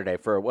on Saturday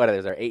for what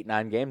is there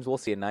 8-9 games. We'll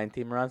see a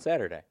 9-teamer on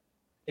Saturday.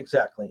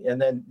 Exactly,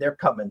 and then they're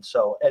coming.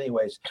 So,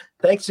 anyways,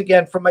 thanks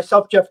again from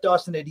myself, Jeff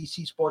Dawson at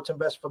EC Sports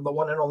Invest, from the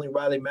one and only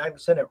Riley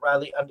Magnuson at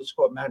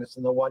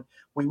Riley_Magnuson1.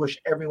 We wish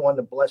everyone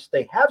a blessed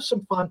day. Have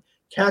some fun.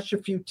 Cash a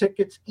few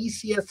tickets.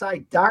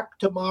 ECSI dark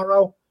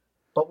tomorrow,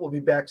 but we'll be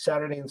back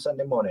Saturday and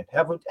Sunday morning.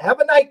 Have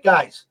a night,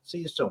 guys. See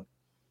you soon.